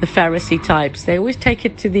 the Pharisee types. They always take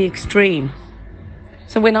it to the extreme.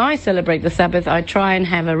 So when I celebrate the Sabbath, I try and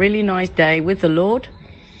have a really nice day with the Lord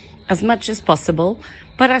as much as possible.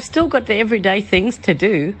 But I've still got the everyday things to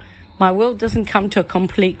do. My world doesn't come to a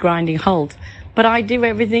complete grinding halt. But I do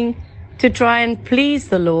everything to try and please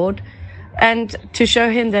the Lord and to show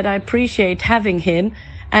him that I appreciate having him,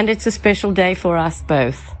 and it's a special day for us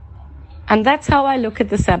both. And that's how I look at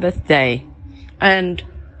the Sabbath day. And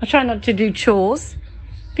I try not to do chores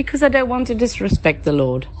because I don't want to disrespect the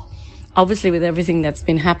Lord. Obviously, with everything that's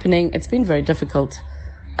been happening, it's been very difficult,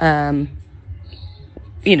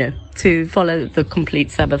 to follow the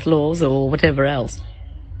complete Sabbath laws or whatever else.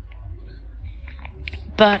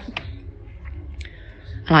 But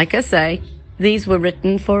like I say, these were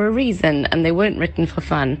written for a reason, and they weren't written for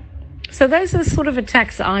fun. So those are the sort of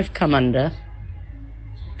attacks that I've come under.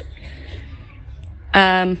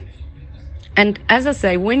 And as I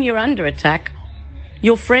say, when you're under attack,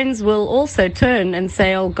 your friends will also turn and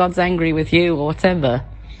say, oh, God's angry with you, or whatever.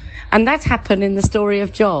 And that happened in the story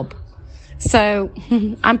of Job. So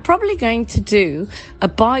I'm probably going to do a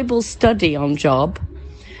Bible study on Job,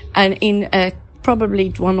 and in probably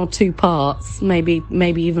 1 or 2 parts, maybe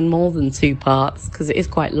even more than 2 parts, because it is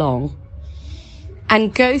quite long,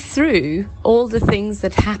 and go through all the things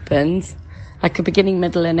that happened, like a beginning,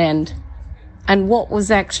 middle, and end, and what was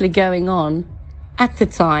actually going on at the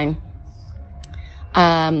time.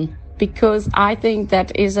 Because I think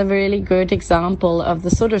that is a really good example of the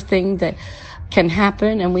sort of thing that can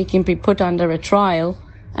happen, and we can be put under a trial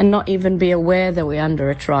and not even be aware that we're under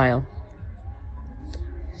a trial.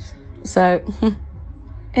 So,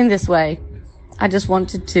 in this way, I just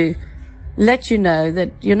wanted to let you know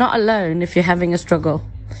that you're not alone if you're having a struggle.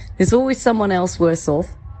 There's always someone else worse off.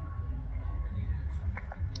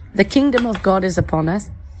 The kingdom of God is upon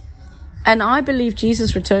us. And I believe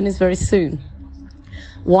Jesus' return is very soon.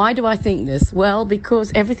 Why do I think this? Well,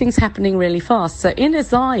 because everything's happening really fast. So in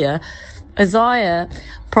Isaiah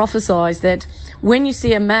prophesies that when you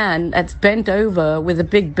see a man that's bent over with a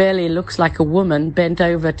big belly, looks like a woman bent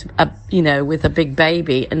over to, with a big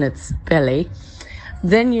baby in its belly,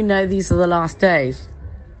 then you know these are the last days.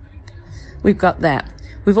 We've got that.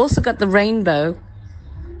 We've also got the rainbow,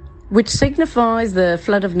 which signifies the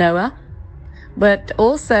flood of Noah, but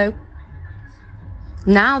also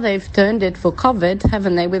now they've turned it for COVID,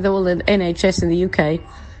 haven't they, with all the NHS in the UK,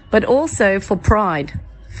 but also for pride,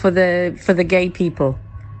 for the gay people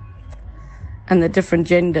and the different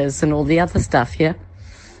genders and all the other stuff, yeah?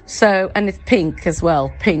 So, and it's pink as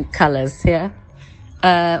well, pink colors, yeah?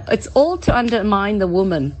 It's all to undermine the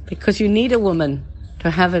woman, because you need a woman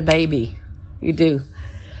to have a baby. You do.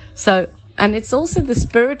 So, and it's also the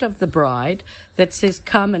spirit of the bride that says,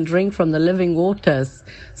 come and drink from the living waters.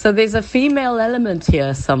 So there's a female element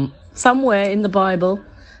here somewhere in the Bible.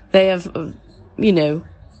 They have,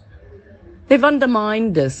 they've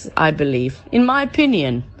undermined us, I believe, in my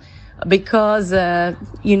opinion, because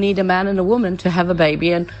you need a man and a woman to have a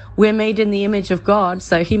baby, and we're made in the image of God,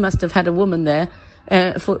 so he must have had a woman there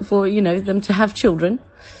for them to have children.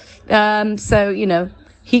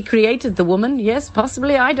 He created the woman, yes,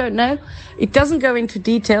 possibly, I don't know. It doesn't go into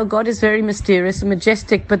detail. God is very mysterious and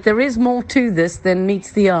majestic, but there is more to this than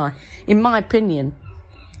meets the eye, in my opinion.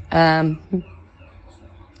 I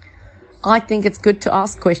think it's good to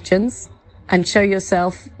ask questions and show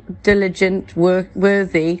yourself diligent,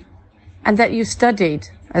 worthy, and that you studied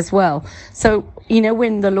as well. So,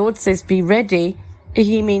 when the Lord says be ready,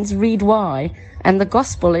 he means read why, and the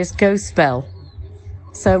gospel is go spell.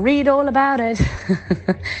 So read all about it.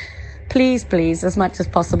 Please, as much as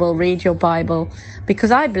possible, read your Bible,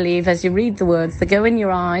 because I believe as you read the words, they go in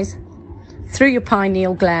your eyes, through your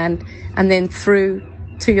pineal gland, and then through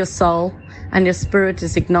to your soul, and your spirit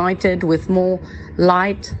is ignited with more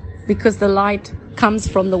light, because the light comes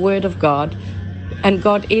from the Word of God, and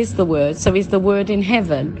God is the Word, so he's the Word in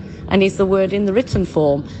heaven, and he's the Word in the written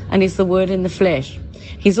form, and he's the Word in the flesh.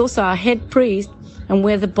 He's also our head priest, and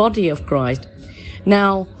we're the body of Christ.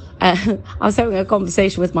 Now, I was having a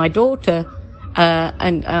conversation with my daughter,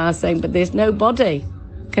 and I was saying, but there's no body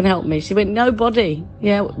can help me. She went, no body.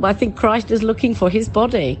 Yeah, I think Christ is looking for his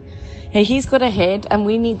body. And he's got a head, and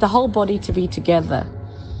we need the whole body to be together.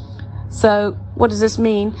 So what does this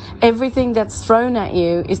mean? Everything that's thrown at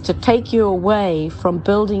you is to take you away from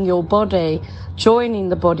building your body, joining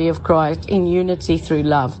the body of Christ in unity through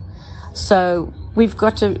love. So we've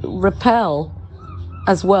got to repel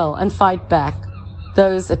as well and fight back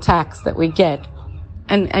those attacks that we get,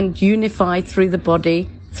 and unify through the body,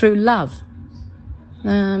 through love.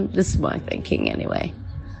 This is my thinking anyway.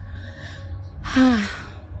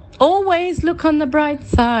 Always look on the bright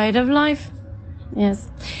side of life. Yes.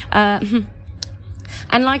 And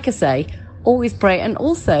like I say, always pray. And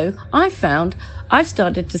also, I've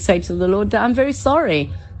started to say to the Lord that I'm very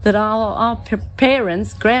sorry that our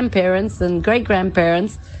parents, grandparents and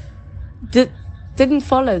great-grandparents didn't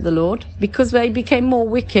follow the Lord, because they became more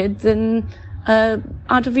wicked than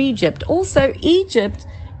out of Egypt. Also, Egypt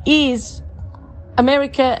is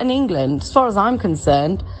America and England, as far as I'm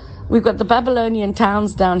concerned. We've got the Babylonian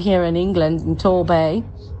towns down here in England, in Torbay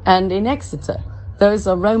and in Exeter. Those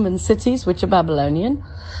are Roman cities, which are Babylonian.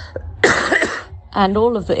 And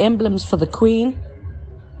all of the emblems for the Queen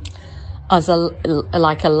as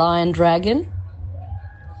like a lion dragon.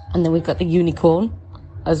 And then we've got the unicorn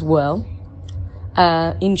as well.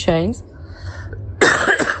 In chains.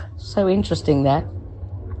 So interesting that.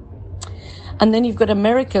 And then you've got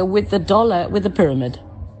America with the dollar, with the pyramid.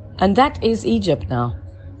 And that is Egypt now.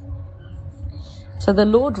 So the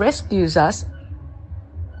Lord rescues us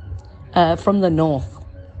from the north.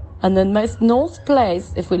 And the most north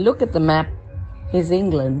place, if we look at the map, is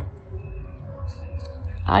England.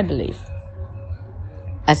 I believe.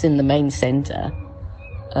 As in the main center.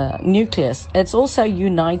 Nucleus. It's also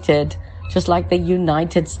united, just like the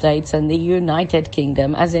United States and the United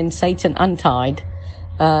Kingdom, as in Satan untied.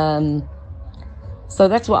 So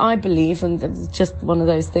that's what I believe, and it's just one of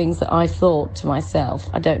those things that I thought to myself.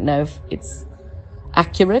 I don't know if it's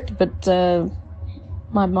accurate, but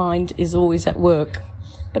my mind is always at work.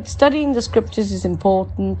 But studying the scriptures is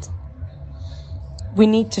important. We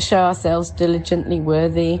need to show ourselves diligently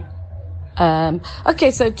worthy.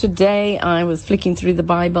 Okay, so today I was flicking through the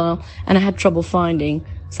Bible, and I had trouble finding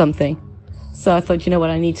something. So I thought, you know what,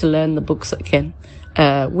 I need to learn the books again.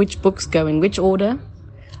 Which books go in which order.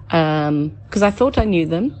 Because I thought I knew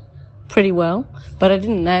them. pretty well, but I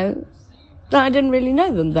didn't really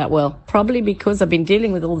know them that well, probably because I've been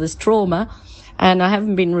dealing with all this trauma and I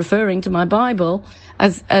haven't been referring to my Bible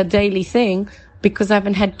as a daily thing because I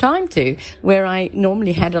haven't had time to, where I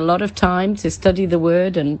normally had a lot of time to study the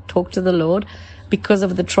Word and talk to the Lord. Because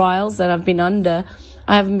of the trials that I've been under,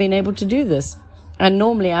 I haven't been able to do this. And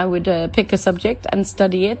normally I would pick a subject and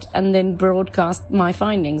study it and then broadcast my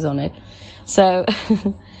findings on it. So,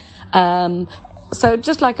 so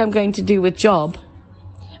just like I'm going to do with Job,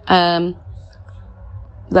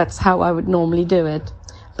 that's how I would normally do it.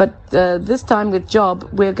 But this time with Job,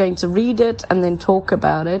 we're going to read it and then talk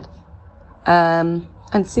about it and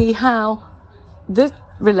see how this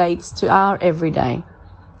relates to our everyday.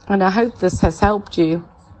 And I hope this has helped you.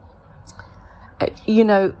 You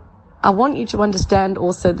know, I want you to understand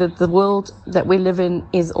also that the world that we live in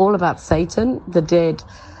is all about Satan, the dead.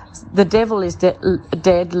 The devil is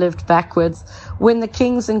dead, lived backwards. When the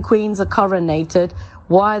kings and queens are coronated,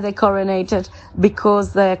 why are they coronated?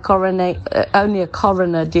 Because they're only a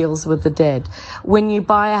coroner deals with the dead. When you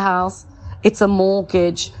buy a house, it's a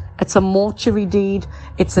mortgage, it's a mortuary deed,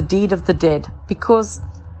 it's a deed of the dead. Because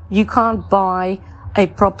you can't buy a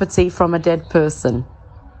property from a dead person.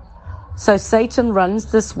 So Satan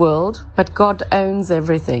runs this world, but God owns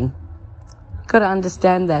everything. Got to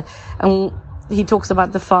understand that. And he talks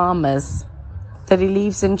about the farmers, that he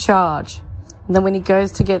leaves in charge. And then when he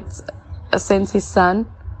goes to sends his son,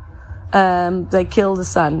 they kill the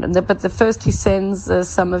son. But first he sends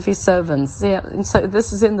some of his servants. Yeah, and so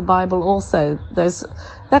this is in the Bible also. That's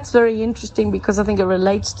very interesting because I think it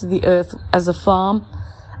relates to the earth as a farm.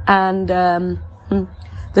 And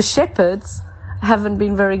the shepherds haven't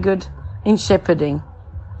been very good in shepherding.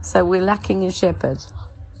 So we're lacking in shepherds.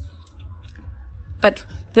 But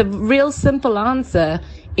the real simple answer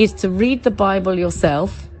is to read the Bible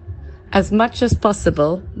yourself. As much as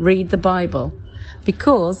possible, read the Bible.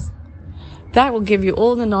 Because that will give you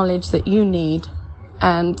all the knowledge that you need.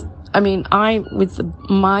 And, I mean, with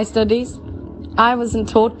my studies, I wasn't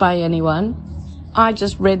taught by anyone. I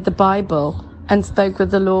just read the Bible and spoke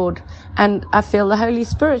with the Lord. And I feel the Holy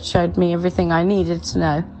Spirit showed me everything I needed to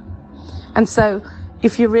know. And so,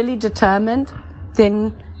 if you're really determined,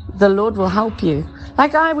 then the Lord will help you.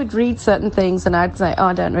 Like I would read certain things and I'd say,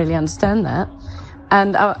 I don't really understand that.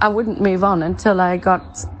 And I wouldn't move on until I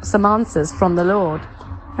got some answers from the Lord.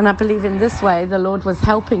 And I believe in this way, the Lord was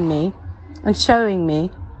helping me and showing me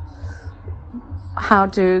how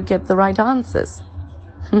to get the right answers.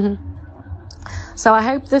 So I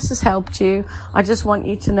hope this has helped you. I just want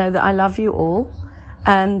you to know that I love you all.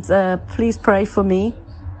 And please pray for me,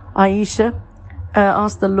 Aisha.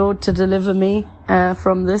 Ask the Lord to deliver me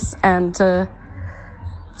from this and to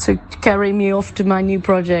carry me off to my new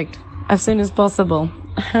project as soon as possible.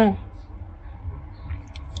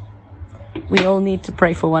 We all need to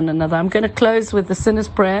pray for one another. I'm going to close with the sinner's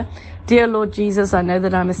prayer. Dear Lord Jesus, I know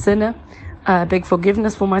that I'm a sinner. I beg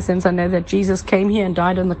forgiveness for my sins. I know that Jesus came here and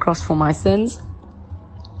died on the cross for my sins.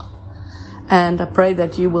 And I pray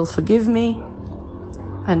that you will forgive me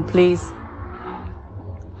and please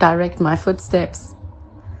direct my footsteps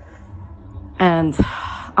and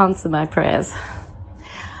answer my prayers.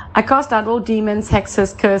 I cast out all demons,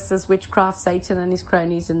 hexes, curses, witchcraft, Satan and his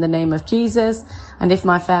cronies in the name of Jesus. And if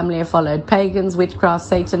my family have followed pagans, witchcraft,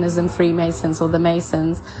 Satanism, Freemasons or the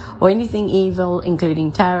Masons, or anything evil,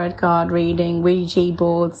 including tarot card reading, Ouija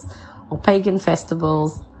boards, or pagan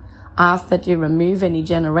festivals, ask that you remove any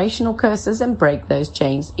generational curses and break those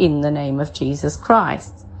chains in the name of Jesus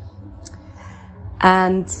Christ.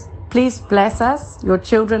 And please bless us, your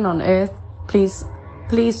children on earth. Please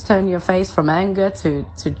turn your face from anger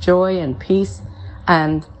to joy and peace,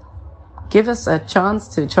 and give us a chance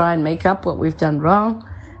to try and make up what we've done wrong,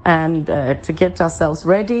 and to get ourselves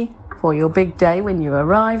ready for your big day when you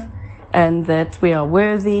arrive, and that we are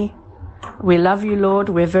worthy. We love you, Lord.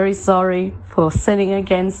 We're very sorry for sinning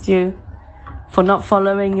against you, for not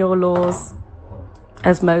following your laws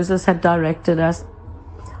as Moses had directed us.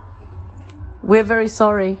 We're very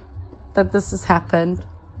sorry that this has happened,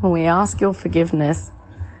 and we ask your forgiveness,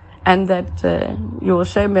 and that you will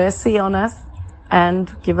show mercy on us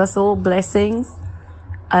and give us all blessings.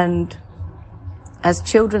 And as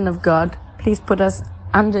children of God, please put us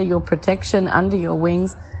under your protection, under your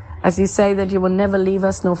wings, as you say that you will never leave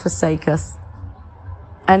us nor forsake us.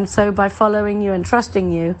 And so by following you and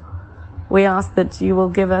trusting you, we ask that you will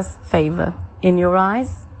give us favor in your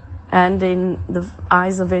eyes and in the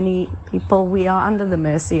eyes of any people we are under the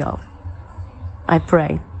mercy of. I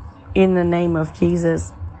pray in the name of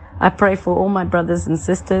Jesus. I pray for all my brothers and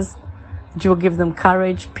sisters, that you will give them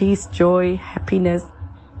courage, peace, joy, happiness.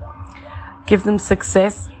 Give them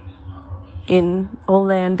success in all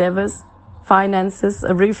their endeavors, finances,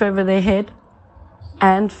 a roof over their head,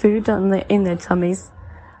 and food in their tummies,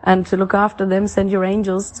 and to look after them. Send your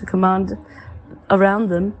angels to command around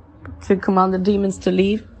them, to command the demons to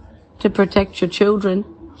leave, to protect your children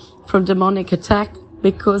from demonic attack,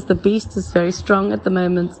 because the beast is very strong at the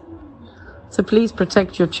moment. So please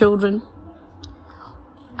protect your children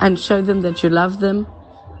and show them that you love them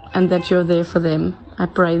and that you're there for them. I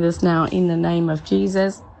pray this now in the name of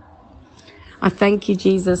Jesus. I thank you,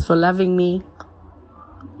 Jesus, for loving me,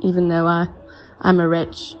 even though I'm a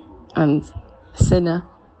wretch and a sinner,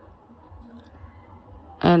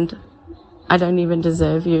 and I don't even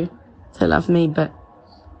deserve you to love me, but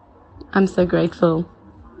I'm so grateful.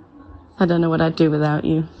 I don't know what I'd do without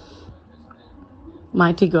you.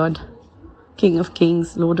 Mighty God, King of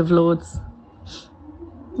kings, Lord of lords,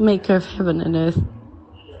 Maker of heaven and earth,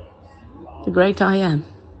 the great I am.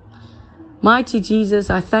 Mighty Jesus,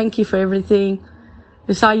 I thank you for everything.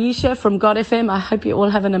 This is Aisha from God FM. I hope you all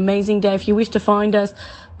have an amazing day. If you wish to find us,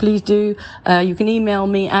 please do. You can email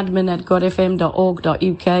me,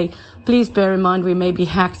 admin@godfm.org.uk. Please bear in mind we may be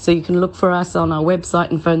hacked, so you can look for us on our website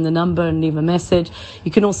and phone the number and leave a message. You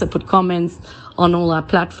can also put comments on all our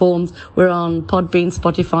platforms. We're on Podbean,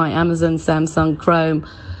 Spotify, Amazon, Samsung, Chrome,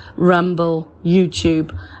 Rumble,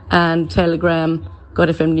 YouTube, and Telegram, God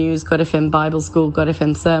FM News, God FM Bible School, God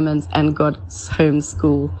FM Sermons, and God's Home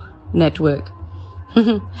School Network.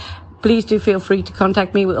 Please do feel free to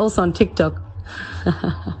contact me. We're also on TikTok.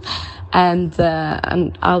 and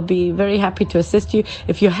I'll be very happy to assist you.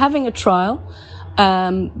 If you're having a trial,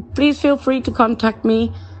 please feel free to contact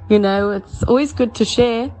me. You know, it's always good to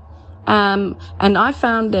share. And I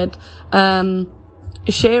found that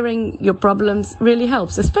sharing your problems really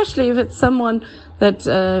helps, especially if it's someone that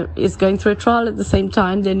is going through a trial at the same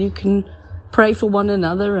time. Then you can pray for one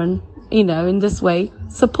another and, you know, in this way,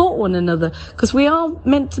 support one another, because we are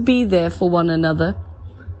meant to be there for one another.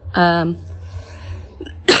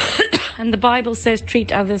 And the Bible says,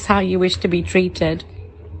 treat others how you wish to be treated.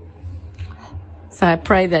 So I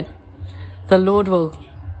pray that the Lord will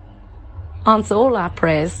answer all our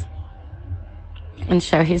prayers and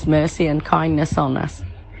show his mercy and kindness on us.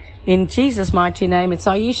 In Jesus' mighty name, it's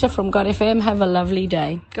Aisha from God FM. Have a lovely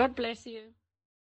day. God bless you.